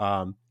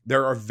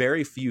 There are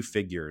very few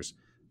figures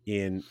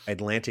in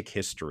Atlantic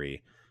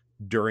history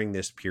during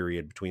this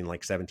period between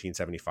like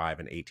 1775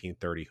 and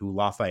 1830 who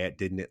Lafayette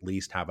didn't at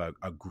least have a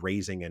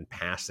grazing and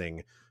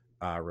passing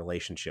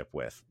relationship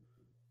with.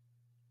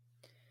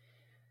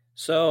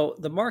 So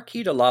the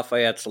Marquis de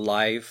Lafayette's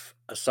life,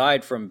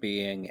 aside from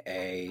being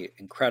an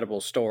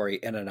incredible story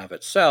in and of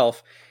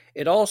itself,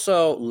 it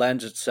also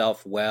lends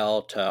itself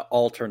well to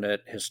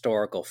alternate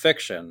historical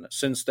fiction,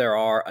 since there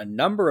are a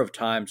number of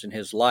times in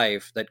his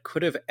life that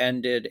could have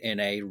ended in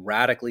a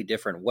radically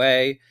different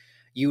way.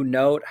 You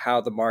note how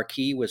the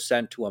Marquis was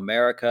sent to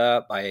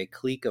America by a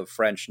clique of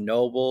French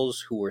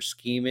nobles who were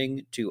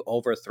scheming to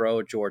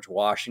overthrow George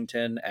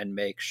Washington and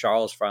make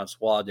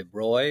Charles-François de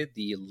Broglie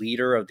the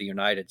leader of the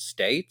United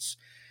States.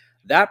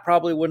 That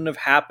probably wouldn't have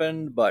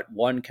happened, but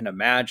one can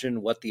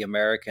imagine what the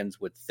Americans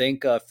would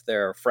think if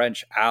their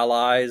French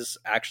allies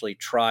actually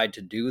tried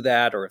to do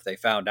that, or if they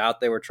found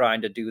out they were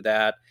trying to do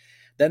that.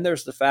 Then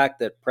there's the fact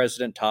that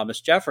President Thomas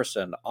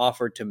Jefferson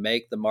offered to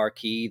make the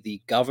Marquis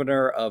the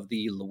governor of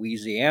the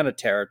Louisiana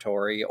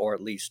Territory, or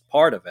at least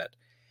part of it.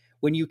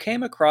 When you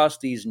came across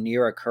these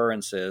near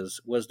occurrences,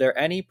 was there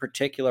any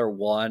particular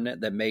one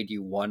that made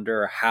you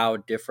wonder how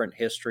different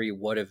history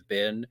would have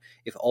been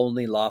if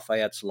only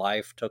Lafayette's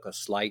life took a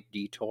slight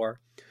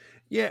detour?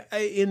 Yeah,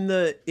 in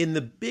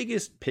the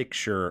biggest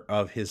picture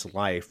of his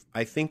life,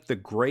 I think the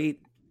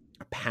great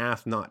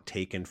path not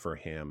taken for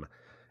him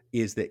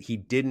is that he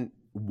didn't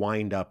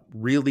wind up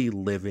really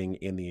living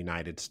in the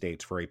United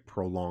States for a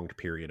prolonged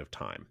period of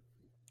time.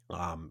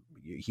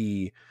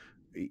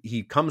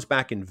 He comes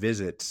back and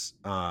visits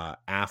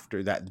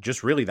after that,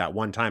 just really that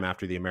one time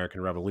after the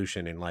American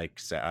Revolution in like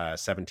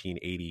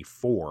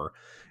 1784.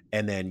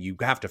 And then you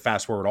have to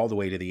fast forward all the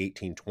way to the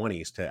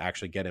 1820s to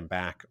actually get him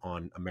back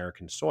on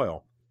American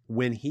soil.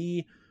 When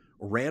he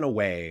ran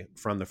away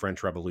from the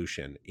French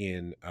Revolution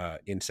in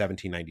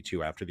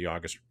 1792 after the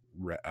August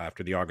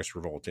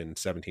Revolt in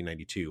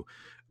 1792,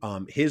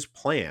 his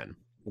plan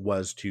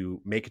was to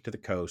make it to the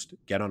coast,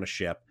 get on a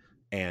ship,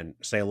 and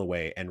sail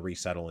away and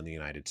resettle in the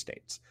United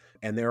States.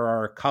 And there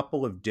are a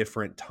couple of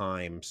different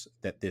times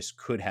that this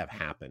could have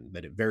happened,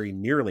 that it very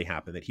nearly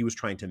happened, that he was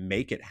trying to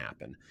make it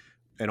happen.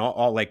 And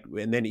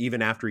and then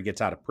even after he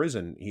gets out of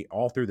prison,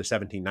 all through the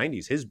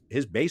 1790s,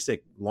 his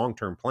basic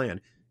long-term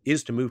plan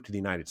is to move to the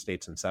United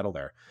States and settle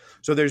there.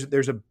 So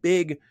there's a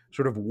big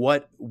sort of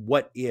what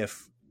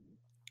if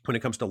when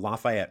it comes to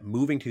Lafayette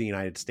moving to the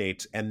United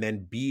States and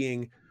then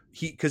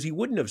because he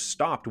wouldn't have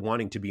stopped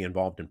wanting to be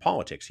involved in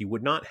politics. He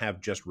would not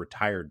have just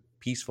retired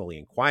peacefully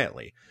and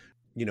quietly.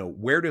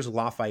 Where does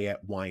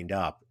Lafayette wind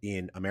up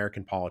in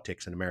American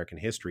politics and American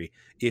history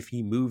if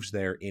he moves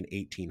there in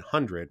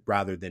 1800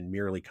 rather than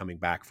merely coming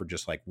back for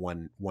just like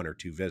one or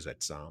two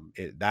visits?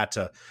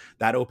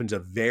 That opens a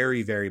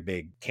very, very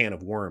big can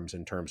of worms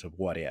in terms of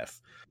what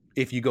if.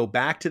 If you go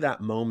back to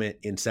that moment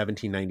in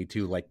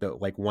 1792,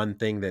 like one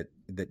thing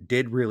that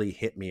did really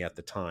hit me at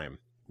the time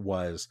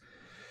was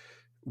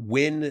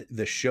when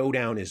the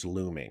showdown is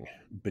looming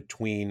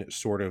between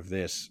sort of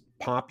this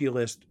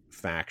populist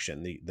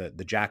faction,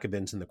 the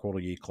Jacobins and the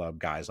Cordelier Club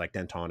guys like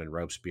Danton and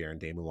Robespierre and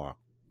Desmoulins,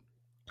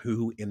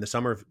 who in the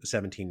summer of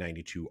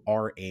 1792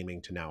 are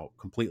aiming to now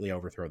completely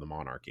overthrow the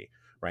monarchy,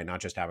 right?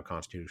 Not just have a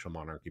constitutional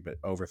monarchy, but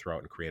overthrow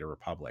it and create a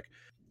republic.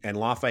 And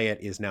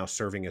Lafayette is now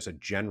serving as a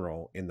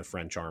general in the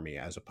French army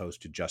as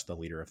opposed to just the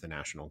leader of the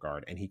National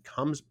Guard. And he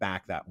comes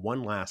back that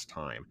one last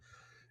time,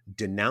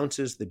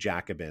 denounces the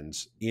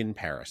Jacobins in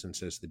Paris and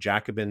says the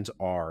Jacobins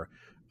are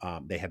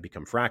they have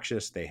become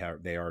fractious. They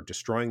are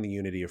destroying the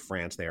unity of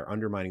France. They are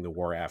undermining the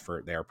war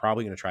effort. They are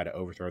probably going to try to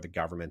overthrow the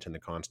government and the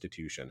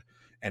Constitution,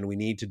 and we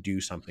need to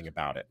do something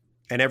about it.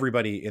 And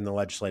everybody in the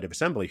Legislative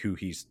Assembly who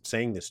he's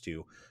saying this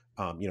to,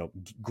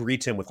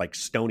 greets him with like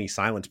stony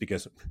silence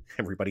because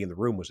everybody in the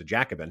room was a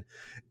Jacobin.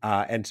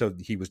 And so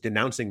he was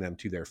denouncing them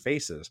to their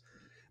faces.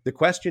 The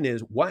question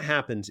is, what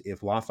happens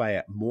if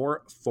Lafayette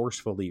more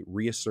forcefully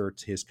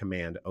reasserts his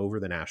command over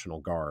the National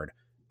Guard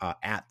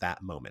at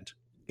that moment,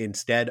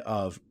 instead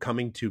of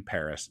coming to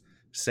Paris,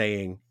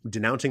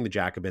 denouncing the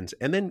Jacobins,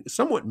 and then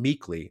somewhat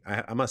meekly,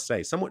 I must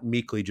say, somewhat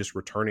meekly just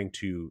returning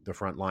to the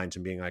front lines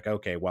and being like,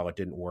 okay, well, it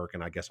didn't work,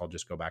 and I guess I'll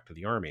just go back to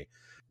the army.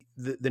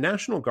 The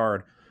National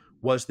Guard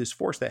was this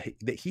force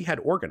that he had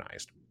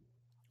organized.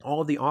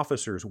 All of the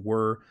officers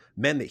were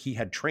men that he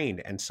had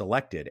trained and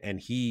selected, and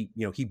he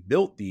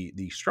built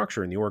the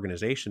structure and the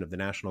organization of the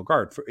National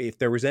Guard. If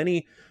there was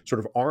any sort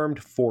of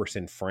armed force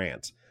in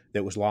France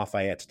that was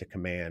Lafayette's to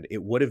command,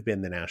 it would have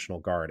been the National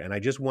Guard. And I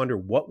just wonder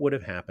what would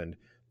have happened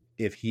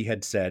if he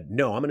had said,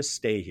 no, I'm going to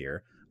stay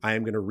here. I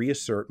am going to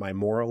reassert my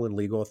moral and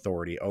legal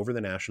authority over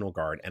the National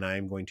Guard, and I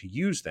am going to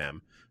use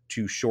them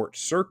to short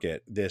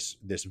circuit this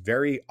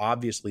very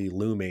obviously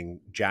looming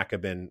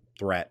Jacobin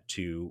threat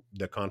to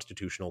the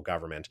constitutional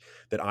government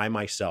that I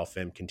myself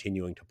am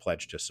continuing to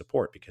pledge to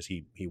support, because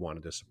he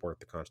wanted to support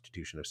the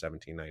Constitution of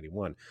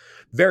 1791.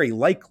 Very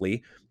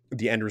likely,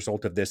 the end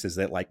result of this is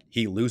that like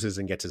he loses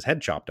and gets his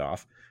head chopped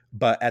off.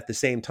 But at the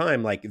same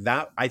time, like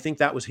that, I think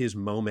that was his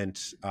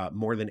moment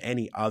more than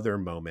any other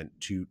moment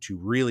to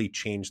really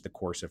change the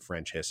course of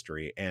French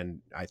history. And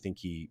I think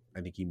he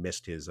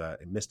missed his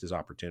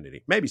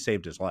opportunity. Maybe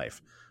saved his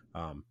life,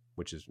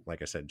 which is,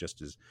 like I said,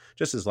 just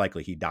as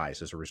likely he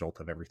dies as a result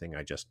of everything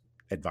I just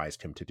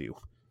advised him to do.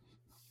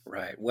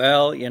 Right.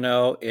 Well,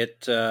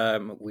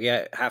 we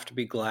have to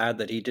be glad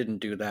that he didn't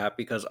do that,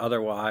 because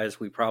otherwise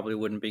we probably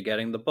wouldn't be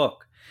getting the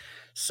book.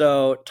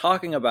 So,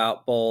 talking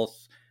about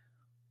both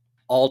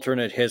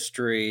alternate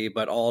history,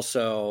 but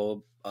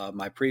also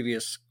my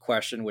previous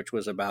question, which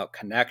was about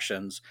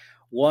connections,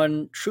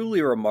 one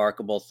truly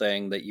remarkable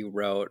thing that you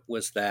wrote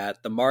was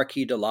that the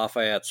Marquis de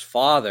Lafayette's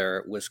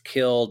father was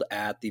killed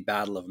at the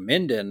Battle of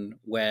Minden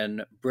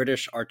when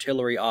British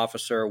artillery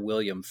officer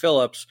William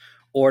Phillips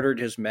ordered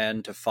his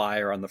men to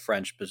fire on the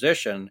French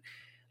position.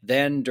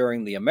 Then,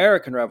 during the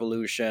American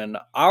Revolution,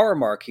 our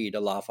Marquis de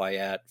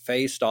Lafayette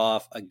faced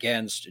off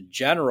against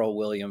General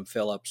William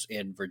Phillips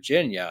in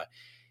Virginia.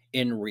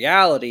 In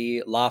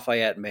reality,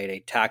 Lafayette made a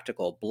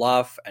tactical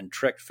bluff and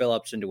tricked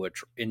Phillips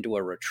into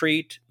a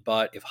retreat,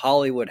 but if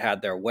Hollywood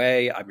had their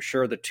way, I'm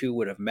sure the two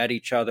would have met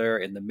each other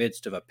in the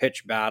midst of a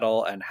pitched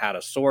battle and had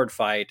a sword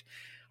fight.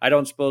 I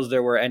don't suppose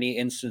there were any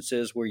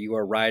instances where you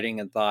were writing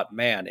and thought,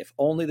 man, if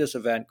only this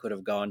event could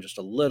have gone just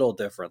a little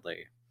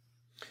differently.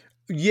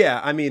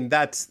 Yeah, I mean,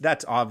 that's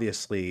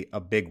obviously a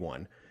big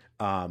one.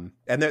 And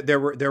there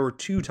were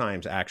two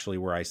times actually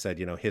where I said,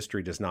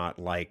 history does not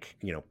like,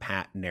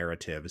 pat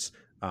narratives,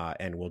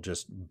 and will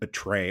just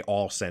betray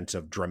all sense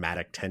of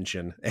dramatic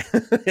tension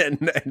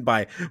and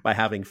by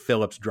having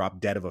Phillips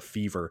drop dead of a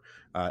fever,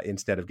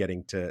 instead of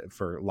getting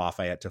for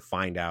Lafayette to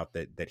find out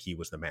that he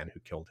was the man who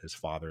killed his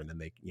father. And then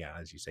they,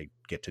 as you say,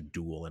 get to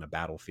duel in a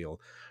battlefield.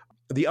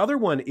 The other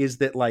one is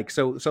that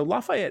so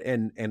Lafayette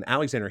and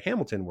Alexander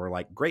Hamilton were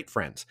like great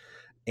friends,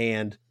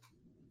 and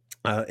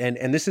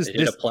this is they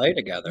did a play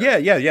together.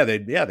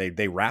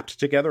 They rapped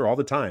together all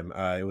the time.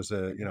 It was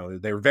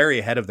they were very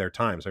ahead of their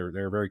times. They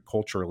were very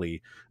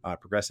culturally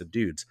progressive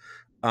dudes.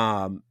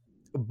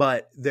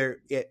 But they're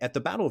at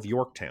the Battle of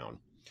Yorktown.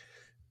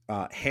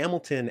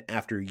 Hamilton,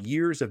 after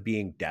years of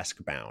being desk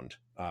bound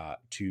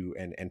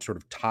and sort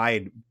of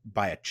tied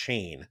by a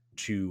chain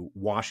to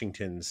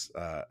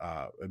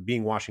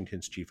being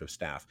Washington's chief of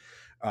staff,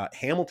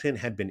 Hamilton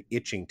had been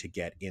itching to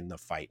get in the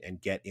fight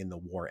and get in the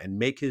war and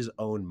make his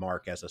own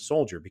mark as a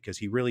soldier, because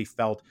he really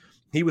felt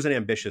he was an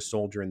ambitious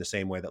soldier in the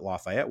same way that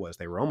Lafayette was.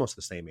 They were almost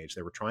the same age.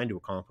 They were trying to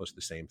accomplish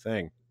the same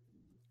thing.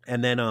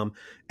 And then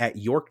at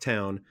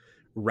Yorktown,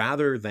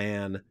 rather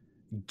than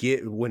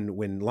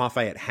when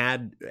Lafayette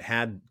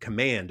had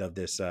command of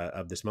this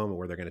moment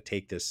where they're going to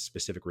take this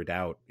specific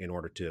redoubt in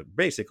order to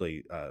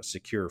basically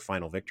secure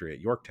final victory at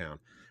Yorktown,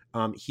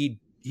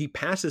 he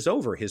passes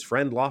over his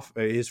friend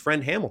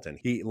Hamilton.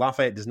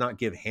 Lafayette does not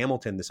give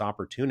Hamilton this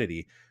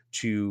opportunity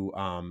to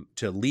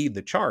lead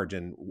the charge,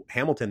 and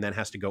Hamilton then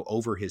has to go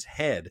over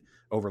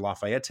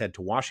Lafayette's head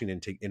to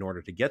Washington in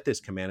order to get this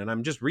command. And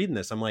I'm just reading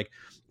this, I'm like,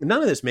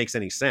 none of this makes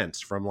any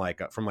sense from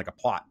a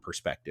plot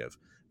perspective.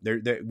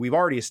 We've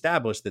already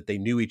established that they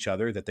knew each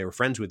other, that they were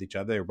friends with each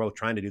other. They were both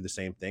trying to do the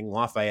same thing.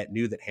 Lafayette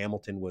knew that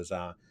Hamilton was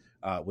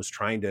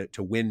trying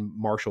to win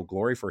martial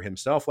glory for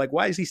himself. Like,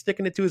 why is he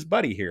sticking it to his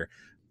buddy here?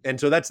 And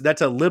so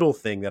that's a little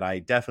thing that I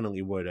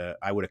definitely would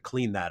have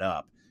cleaned that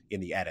up in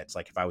the edits.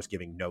 Like if I was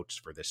giving notes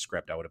for this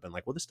script, I would have been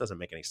like, well, this doesn't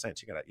make any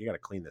sense. You gotta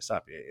clean this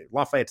up.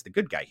 Lafayette's the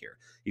good guy here.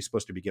 He's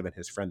supposed to be giving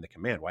his friend the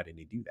command. Why didn't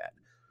he do that?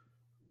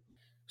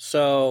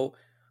 So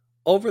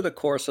over the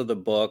course of the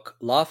book,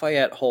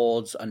 Lafayette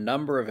holds a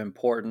number of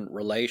important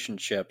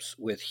relationships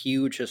with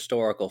huge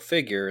historical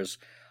figures.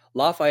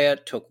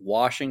 Lafayette took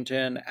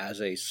Washington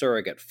as a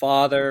surrogate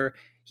father.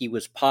 He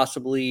was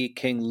possibly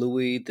King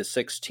Louis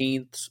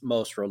XVI's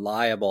most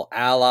reliable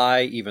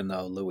ally, even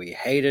though Louis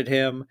hated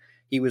him.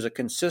 He was a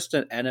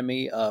consistent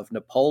enemy of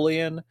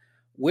Napoleon.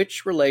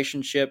 Which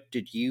relationship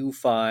did you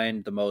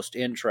find the most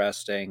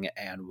interesting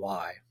and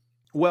why?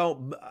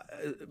 Well,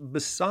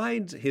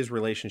 besides his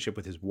relationship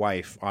with his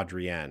wife,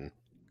 Adrienne,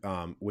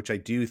 which I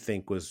do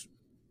think was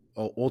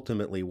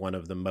ultimately one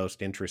of the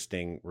most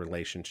interesting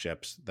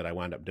relationships that I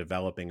wound up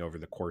developing over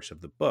the course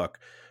of the book,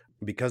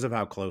 because of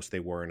how close they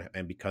were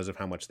and because of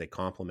how much they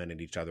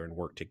complemented each other and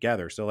worked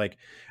together. So like,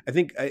 I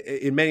think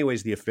in many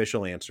ways, the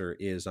official answer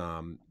is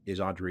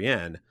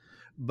Adrienne,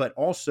 but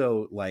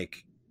also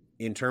like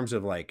in terms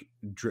of like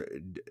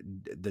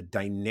the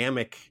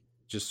dynamic,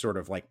 just sort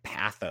of like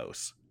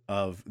pathos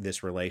of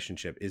this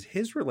relationship is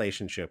his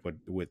relationship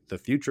with the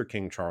future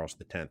King Charles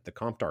X, the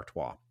Comte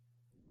d'Artois,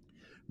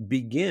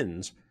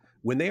 begins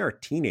when they are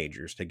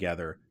teenagers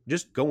together,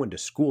 just going to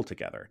school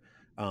together.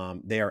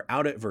 They are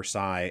out at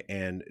Versailles,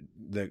 and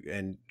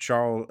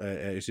Charles,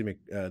 he's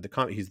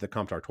the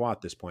Comte d'Artois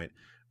at this point,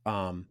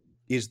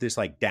 is this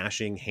like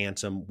dashing,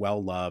 handsome,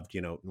 well-loved,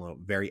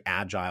 very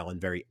agile and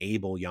very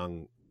able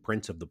young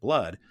prince of the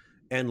blood.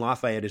 And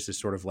Lafayette is this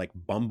sort of like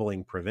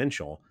bumbling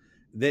provincial.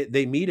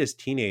 They meet as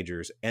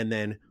teenagers, and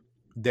then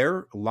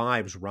their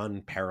lives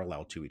run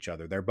parallel to each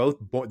other. They're born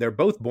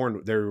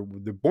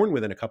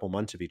within a couple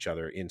months of each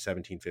other in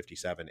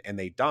 1757, and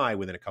they die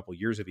within a couple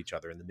years of each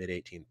other in the mid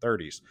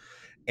 1830s.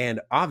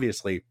 And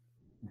obviously,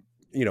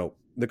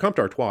 the Comte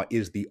d'Artois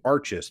is the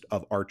archest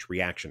of arch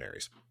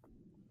reactionaries.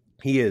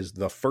 He is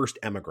the first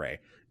emigre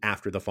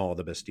after the fall of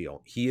the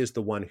Bastille. He is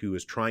the one who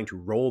is trying to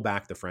roll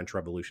back the French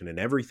Revolution, and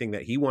everything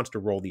that he wants to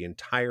roll the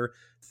entire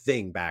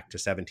thing back to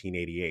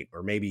 1788,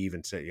 or maybe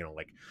even say,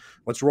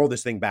 let's roll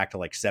this thing back to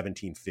like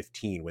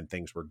 1715 when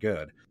things were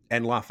good.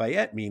 And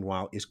Lafayette,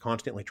 meanwhile, is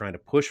constantly trying to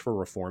push for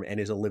reform and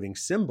is a living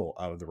symbol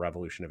of the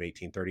Revolution of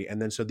 1830.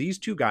 And then so these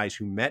two guys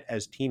who met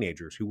as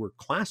teenagers, who were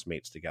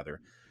classmates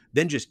together,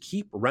 then just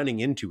keep running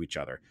into each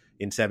other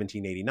in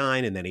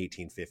 1789 and then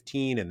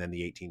 1815 and then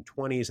the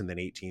 1820s and then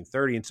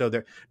 1830. And so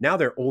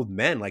they're old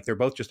men. Like they're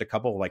both just a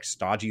couple of like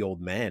stodgy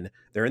old men.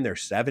 They're in their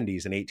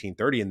 70s in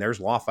 1830. And there's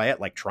Lafayette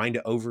like trying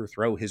to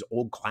overthrow his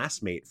old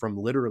classmate from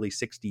literally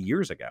 60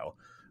 years ago.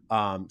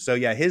 So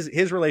yeah,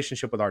 his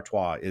relationship with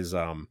Artois is,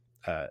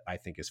 I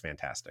think is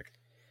fantastic.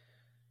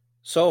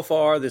 So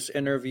far, this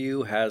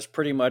interview has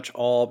pretty much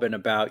all been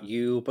about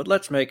you, but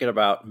let's make it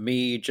about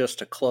me just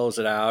to close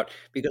it out.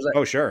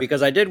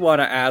 Because I did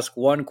want to ask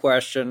one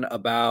question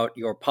about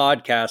your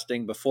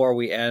podcasting before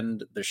we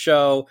end the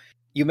show.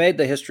 You made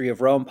the History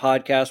of Rome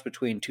podcast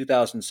between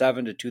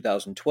 2007 to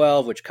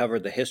 2012, which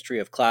covered the history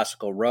of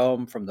classical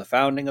Rome from the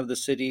founding of the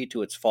city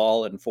to its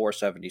fall in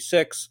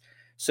 476.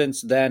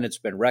 Since then, it's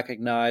been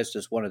recognized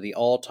as one of the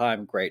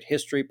all-time great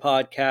history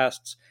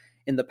podcasts.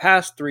 In the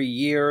past 3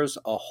 years,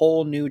 a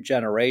whole new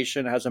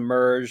generation has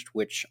emerged,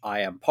 which I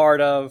am part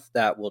of,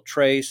 that will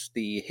trace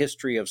the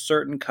history of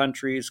certain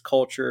countries,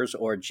 cultures,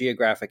 or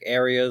geographic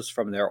areas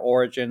from their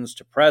origins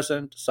to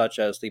present, such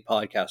as the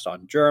podcast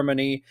on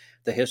Germany,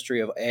 the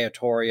history of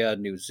Aotearoa,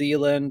 New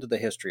Zealand, the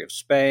history of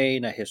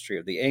Spain, a history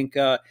of the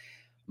Inca,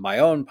 my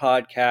own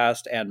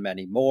podcast, and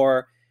many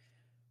more.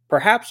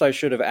 Perhaps I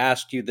should have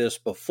asked you this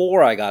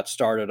before I got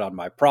started on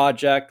my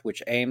project,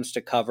 which aims to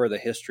cover the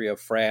history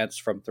of France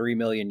from 3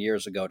 million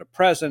years ago to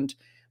present,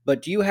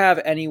 but do you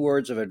have any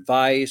words of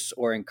advice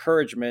or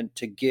encouragement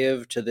to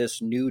give to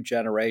this new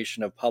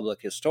generation of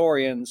public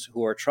historians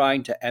who are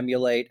trying to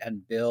emulate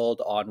and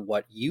build on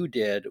what you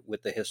did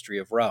with the history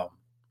of Rome?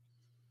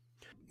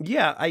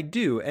 Yeah, I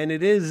do. And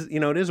it is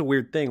a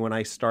weird thing. When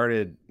I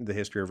started the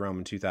history of Rome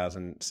in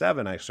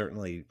 2007, I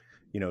certainly,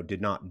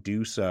 did not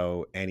do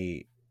so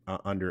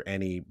under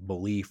any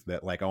belief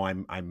that like, oh,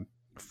 I'm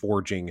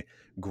forging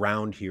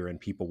ground here and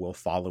people will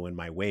follow in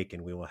my wake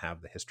and we will have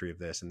the history of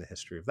this and the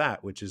history of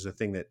that, which is a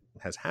thing that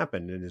has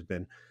happened and has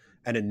been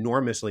an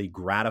enormously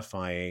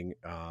gratifying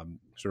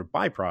sort of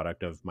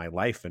byproduct of my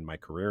life and my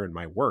career and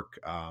my work.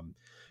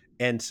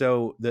 And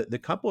so the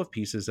couple of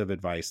pieces of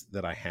advice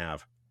that I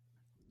have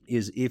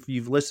is, if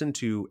you've listened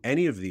to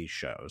any of these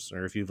shows,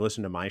 or if you've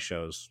listened to my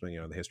shows,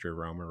 the history of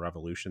Rome and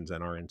revolutions,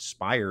 and are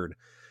inspired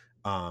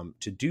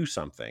to do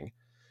something,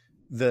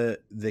 the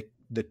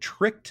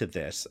trick to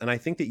this, and I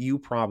think that you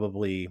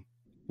probably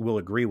will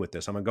agree with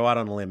this, I'm gonna go out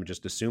on a limb and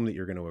just assume that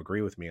you're going to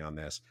agree with me on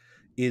this,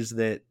 is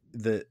that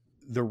the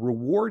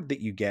reward that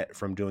you get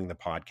from doing the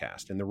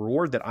podcast, and the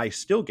reward that I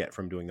still get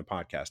from doing the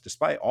podcast,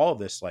 despite all of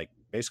this like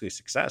basically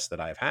success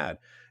that I've had,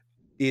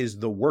 is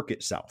the work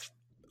itself.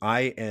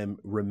 I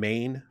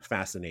remain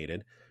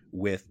fascinated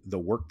with the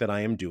work that I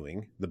am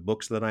doing, the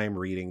books that I am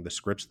reading, the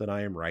scripts that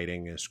I am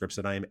writing, the scripts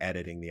that I am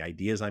editing, the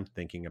ideas I'm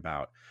thinking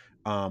about.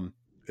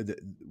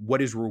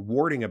 What is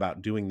rewarding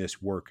about doing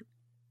this work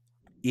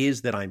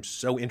is that I'm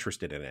so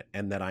interested in it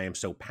and that I am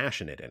so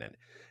passionate in it.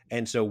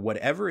 And so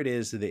whatever it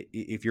is that,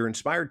 if you're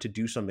inspired to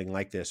do something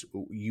like this,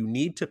 you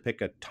need to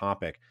pick a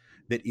topic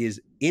that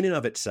is in and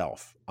of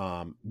itself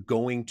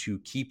going to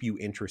keep you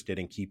interested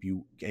and keep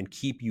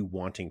you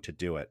wanting to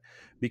do it.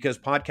 Because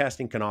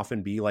podcasting can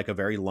often be like a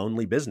very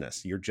lonely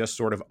business. You're just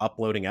sort of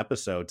uploading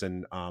episodes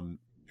and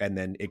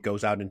then it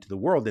goes out into the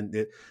world,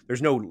 and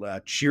there's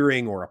no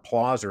cheering or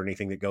applause or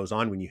anything that goes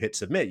on when you hit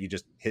submit. You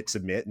just hit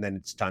submit, and then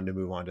it's time to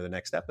move on to the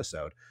next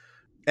episode.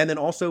 And then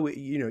also,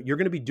 you're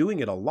going to be doing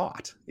it a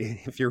lot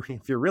if you're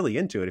really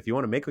into it. If you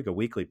want to make like a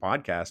weekly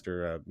podcast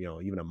or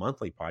even a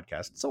monthly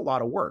podcast, it's a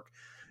lot of work.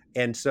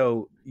 And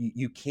so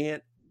you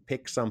can't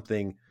pick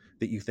something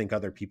that you think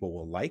other people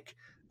will like.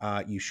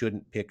 You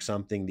shouldn't pick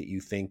something that you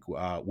think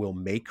will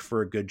make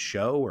for a good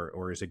show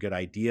or is a good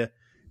idea.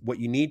 What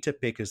you need to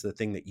pick is the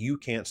thing that you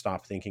can't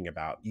stop thinking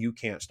about, you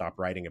can't stop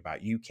writing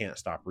about, you can't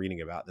stop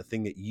reading about, the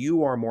thing that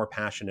you are more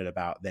passionate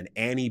about than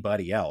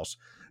anybody else,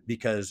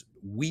 because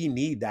we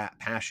need that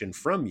passion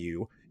from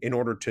you in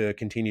order to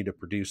continue to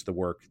produce the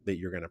work that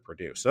you're going to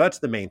produce. So that's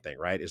the main thing,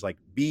 right? Is like,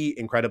 be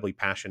incredibly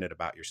passionate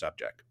about your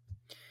subject.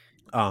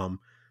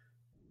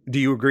 Do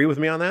you agree with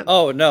me on that?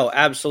 Oh, no,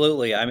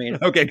 absolutely. I mean,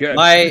 okay, good.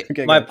 My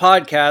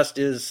podcast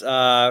is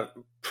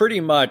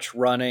pretty much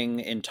running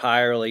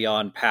entirely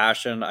on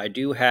passion. I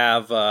don't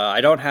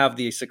have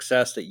the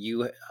success that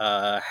you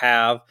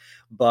have,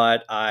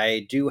 but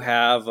I do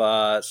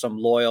have some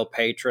loyal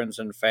patrons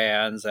and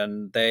fans,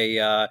 and they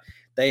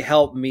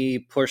help me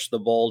push the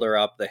boulder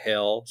up the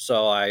hill.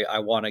 So I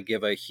want to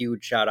give a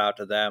huge shout out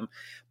to them.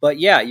 But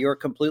yeah, you're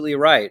completely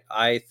right.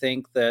 I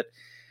think that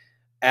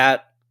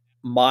at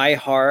my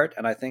heart,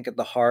 and I think at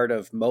the heart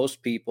of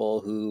most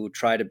people who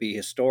try to be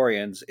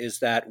historians, is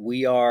that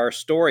we are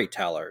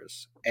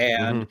storytellers,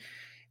 and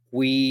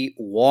we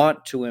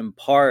want to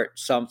impart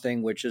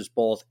something which is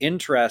both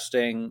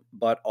interesting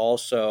but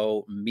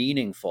also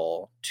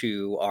meaningful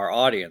to our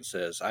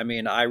audiences. I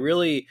mean, I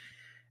really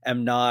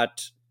am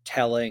not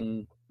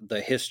telling the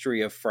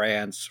history of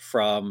France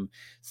from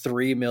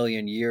 3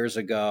 million years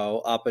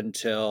ago up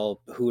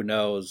until, who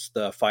knows,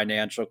 the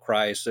financial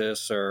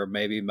crisis, or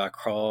maybe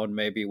Macron,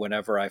 maybe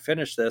whenever I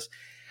finish this.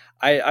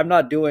 I'm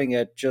not doing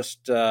it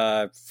just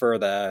for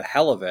the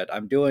hell of it.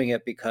 I'm doing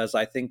it because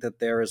I think that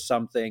there is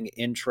something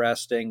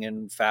interesting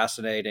and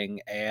fascinating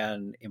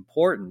and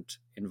important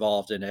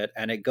involved in it.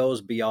 And it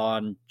goes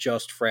beyond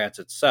just France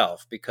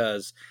itself,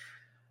 because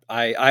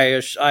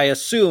I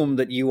assume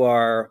that you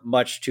are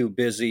much too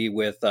busy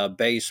with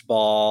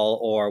baseball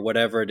or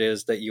whatever it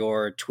is that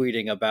you're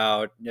tweeting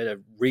about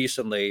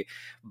recently.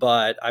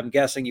 But I'm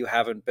guessing you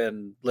haven't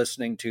been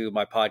listening to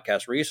my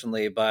podcast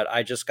recently, but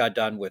I just got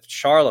done with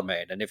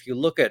Charlemagne. And if you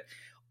look at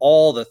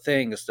all the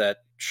things that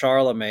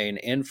Charlemagne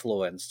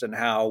influenced and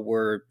how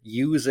we're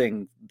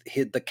using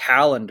the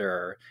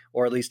calendar,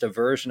 or at least a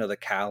version of the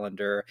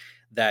calendar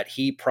that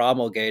he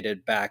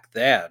promulgated back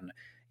then,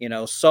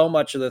 so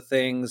much of the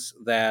things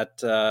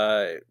that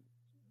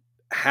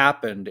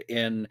happened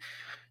in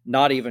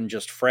not even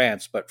just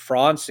France, but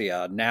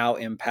Francia now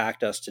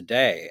impact us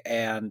today.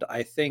 And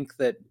I think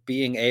that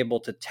being able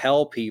to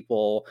tell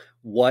people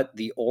what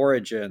the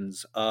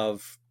origins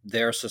of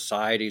their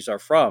societies are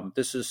from,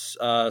 this is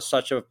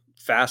such a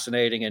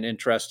fascinating and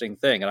interesting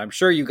thing. And I'm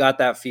sure you got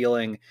that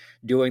feeling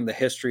doing the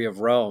history of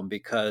Rome,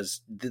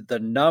 because the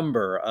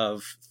number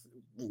of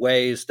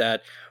ways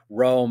that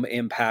Rome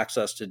impacts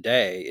us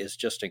today is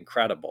just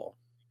incredible.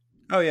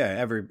 Oh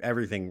yeah,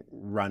 everything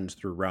runs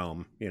through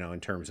Rome, in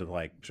terms of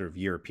like sort of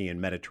European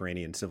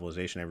Mediterranean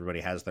civilization.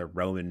 Everybody has their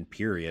Roman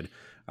period,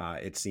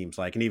 it seems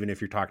like. And even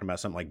if you're talking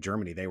about something like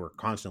Germany, they were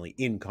constantly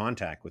in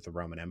contact with the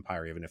Roman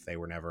Empire, even if they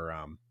were never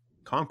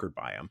conquered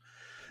by them.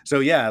 So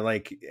yeah,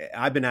 like,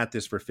 I've been at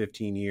this for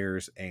 15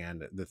 years,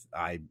 and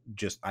I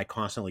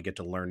constantly get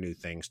to learn new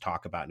things,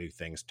 talk about new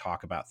things,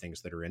 talk about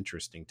things that are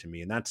interesting to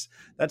me. And that's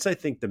I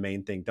think the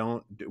main thing.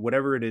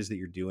 Whatever it is that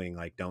you're doing,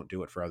 like, don't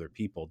do it for other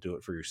people, do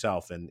it for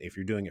yourself. And if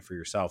you're doing it for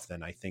yourself,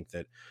 then I think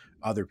that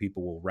other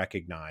people will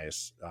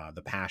recognize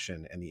the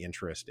passion and the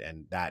interest,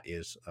 and that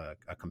is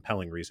a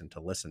compelling reason to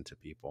listen to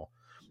people.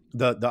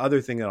 The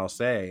other thing that I'll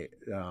say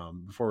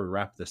before we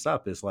wrap this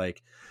up is,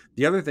 like,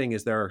 the other thing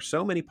is there are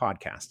so many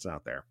podcasts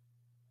out there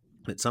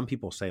that some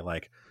people say,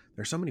 like,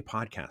 there's so many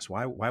podcasts.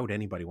 Why would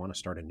anybody want to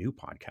start a new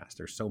podcast?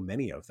 There's so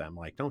many of them.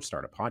 Like, don't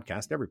start a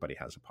podcast. Everybody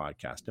has a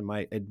podcast. And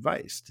my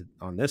advice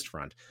on this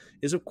front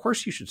is, of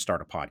course, you should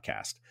start a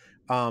podcast.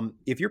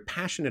 If you're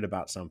passionate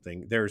about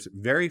something, there's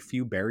very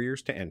few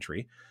barriers to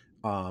entry.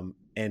 And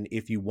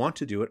if you want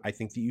to do it, I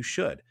think that you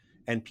should.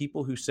 And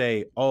people who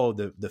say, oh,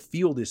 the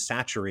field is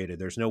saturated,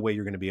 there's no way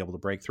you're going to be able to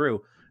break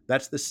through,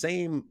 that's the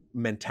same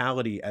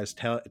mentality as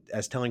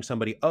telling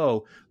somebody,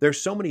 oh,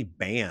 there's so many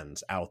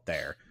bands out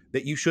there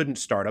that you shouldn't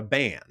start a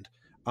band.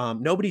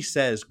 Nobody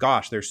says,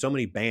 gosh, there's so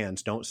many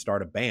bands, don't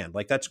start a band.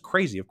 Like, that's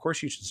crazy. Of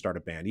course you should start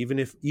a band, even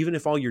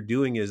if all you're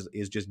doing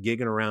is just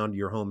gigging around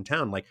your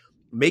hometown. Like,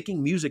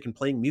 making music and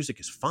playing music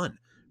is fun,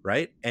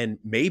 right? And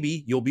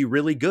maybe you'll be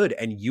really good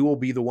and you will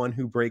be the one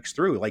who breaks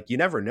through. Like, you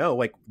never know.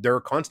 Like, there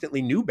are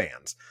constantly new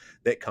bands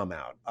that come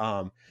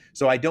out.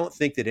 So I don't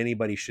think that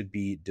anybody should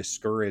be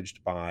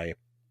discouraged by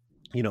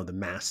the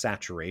mass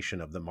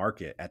saturation of the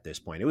market at this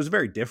point. It was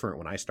very different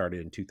when I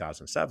started in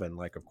 2007.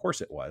 Like, of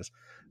course it was.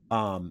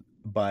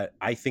 But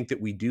I think that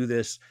we do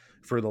this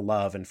for the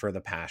love and for the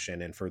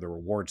passion and for the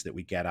rewards that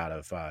we get out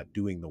of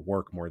doing the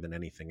work more than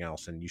anything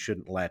else. And you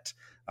shouldn't let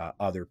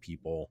other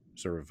people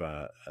sort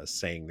of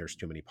saying there's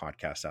too many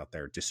podcasts out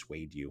there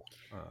dissuade you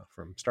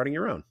from starting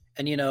your own.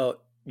 And,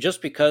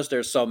 just because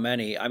there's so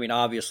many, I mean,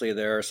 obviously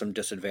there are some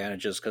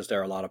disadvantages because there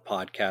are a lot of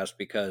podcasts,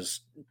 because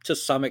to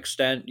some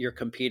extent you're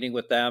competing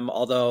with them.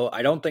 Although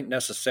I don't think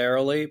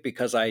necessarily,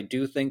 because I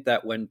do think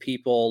that when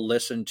people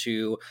listen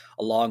to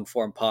a long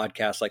form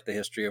podcast like The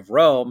History of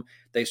Rome,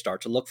 they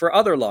start to look for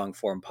other long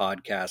form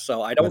podcasts.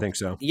 So I think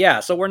so. Yeah.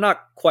 So we're not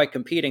quite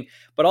competing.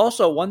 But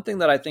also one thing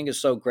that I think is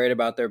so great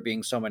about there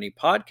being so many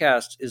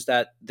podcasts is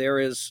that there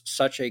is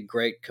such a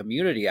great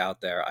community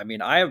out there. I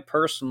mean,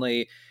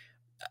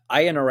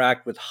 I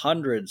interact with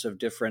hundreds of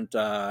different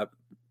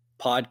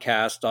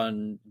podcasts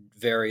on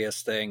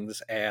various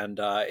things. And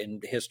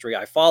in history,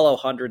 I follow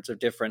hundreds of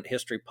different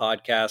history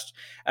podcasts,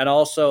 and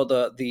also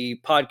the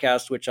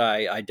podcast, which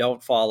I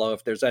don't follow.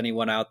 If there's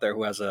anyone out there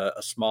who has a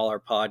smaller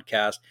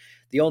podcast,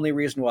 the only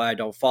reason why I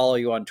don't follow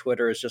you on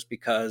Twitter is just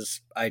because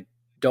I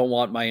don't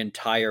want my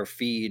entire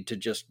feed to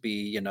just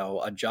be,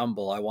 a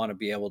jumble. I want to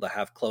be able to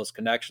have close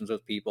connections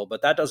with people,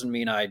 but that doesn't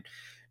mean I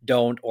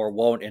don't or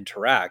won't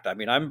interact. I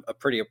mean, I'm a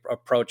pretty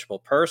approachable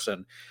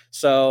person.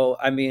 So,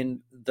 I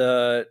mean,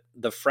 the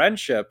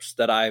friendships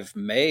that I've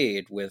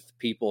made with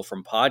people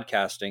from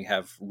podcasting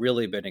have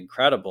really been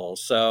incredible.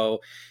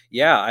 So,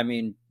 yeah, I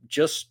mean,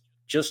 just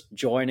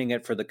joining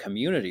it for the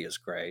community is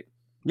great.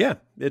 Yeah,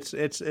 it's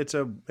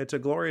a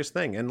glorious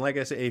thing. And like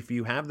I say, if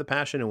you have the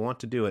passion and want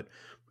to do it,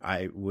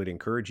 I would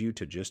encourage you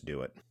to just do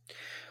it.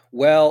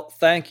 Well,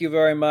 thank you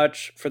very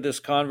much for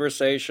this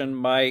conversation,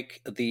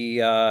 Mike.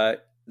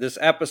 This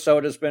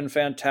episode has been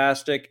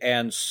fantastic,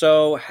 and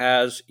so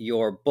has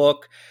your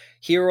book.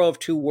 Hero of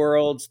Two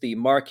Worlds, the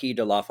Marquis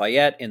de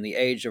Lafayette in the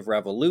Age of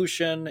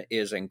Revolution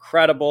is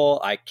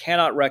incredible. I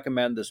cannot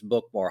recommend this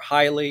book more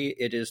highly.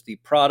 It is the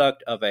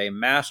product of a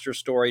master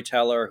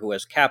storyteller who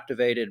has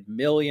captivated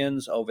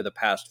millions over the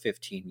past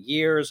 15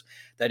 years,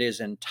 that is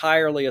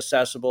entirely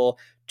accessible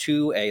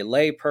to a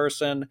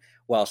layperson,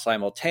 while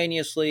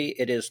simultaneously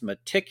it is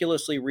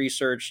meticulously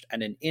researched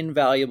and an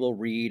invaluable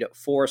read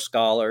for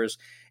scholars.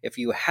 If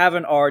you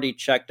haven't already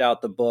checked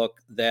out the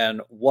book,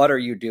 then what are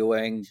you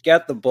doing?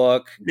 Get the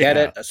book, get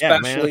it,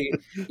 especially,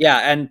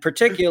 and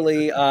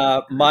particularly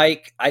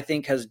Mike, I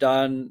think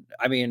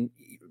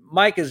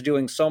Mike is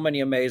doing so many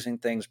amazing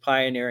things,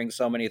 pioneering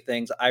so many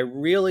things. I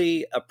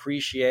really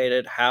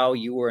appreciated how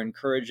you were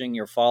encouraging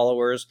your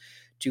followers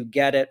to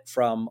get it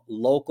from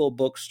local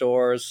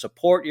bookstores,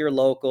 support your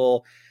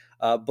local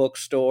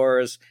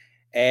bookstores,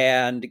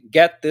 and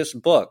get this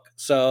book.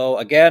 So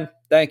again,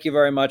 thank you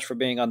very much for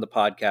being on the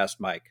podcast,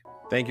 Mike.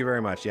 Thank you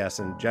very much. Yes.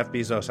 And Jeff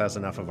Bezos has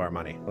enough of our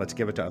money. Let's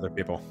give it to other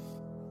people.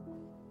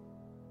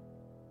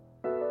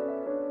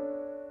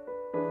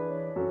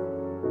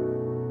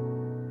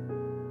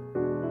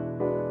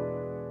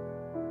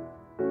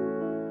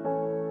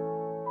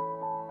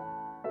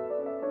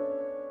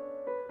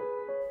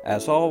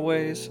 As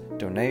always,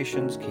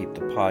 donations keep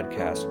the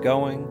podcast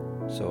going.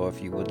 So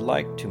if you would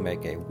like to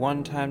make a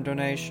one-time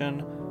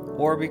donation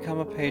or become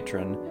a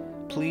patron,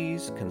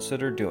 please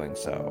consider doing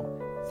so.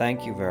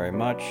 Thank you very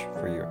much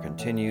for your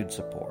continued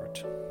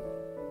support.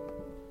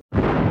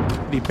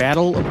 The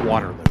Battle of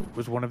Waterloo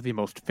was one of the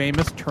most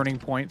famous turning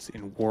points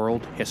in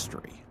world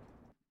history.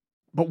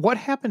 But what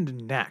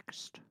happened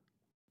next?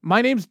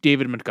 My name's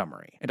David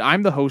Montgomery, and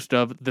I'm the host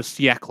of The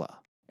Siècle,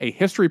 a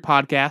history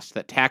podcast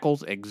that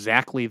tackles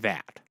exactly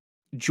that.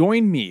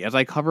 Join me as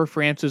I cover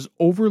France's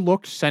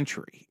overlooked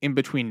century in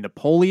between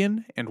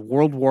Napoleon and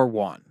World War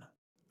I.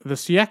 The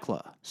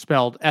Siècle,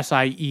 spelled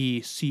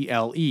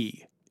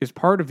S-I-E-C-L-E, is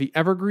part of the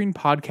Evergreen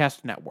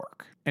Podcast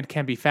Network and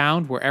can be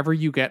found wherever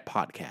you get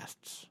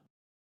podcasts.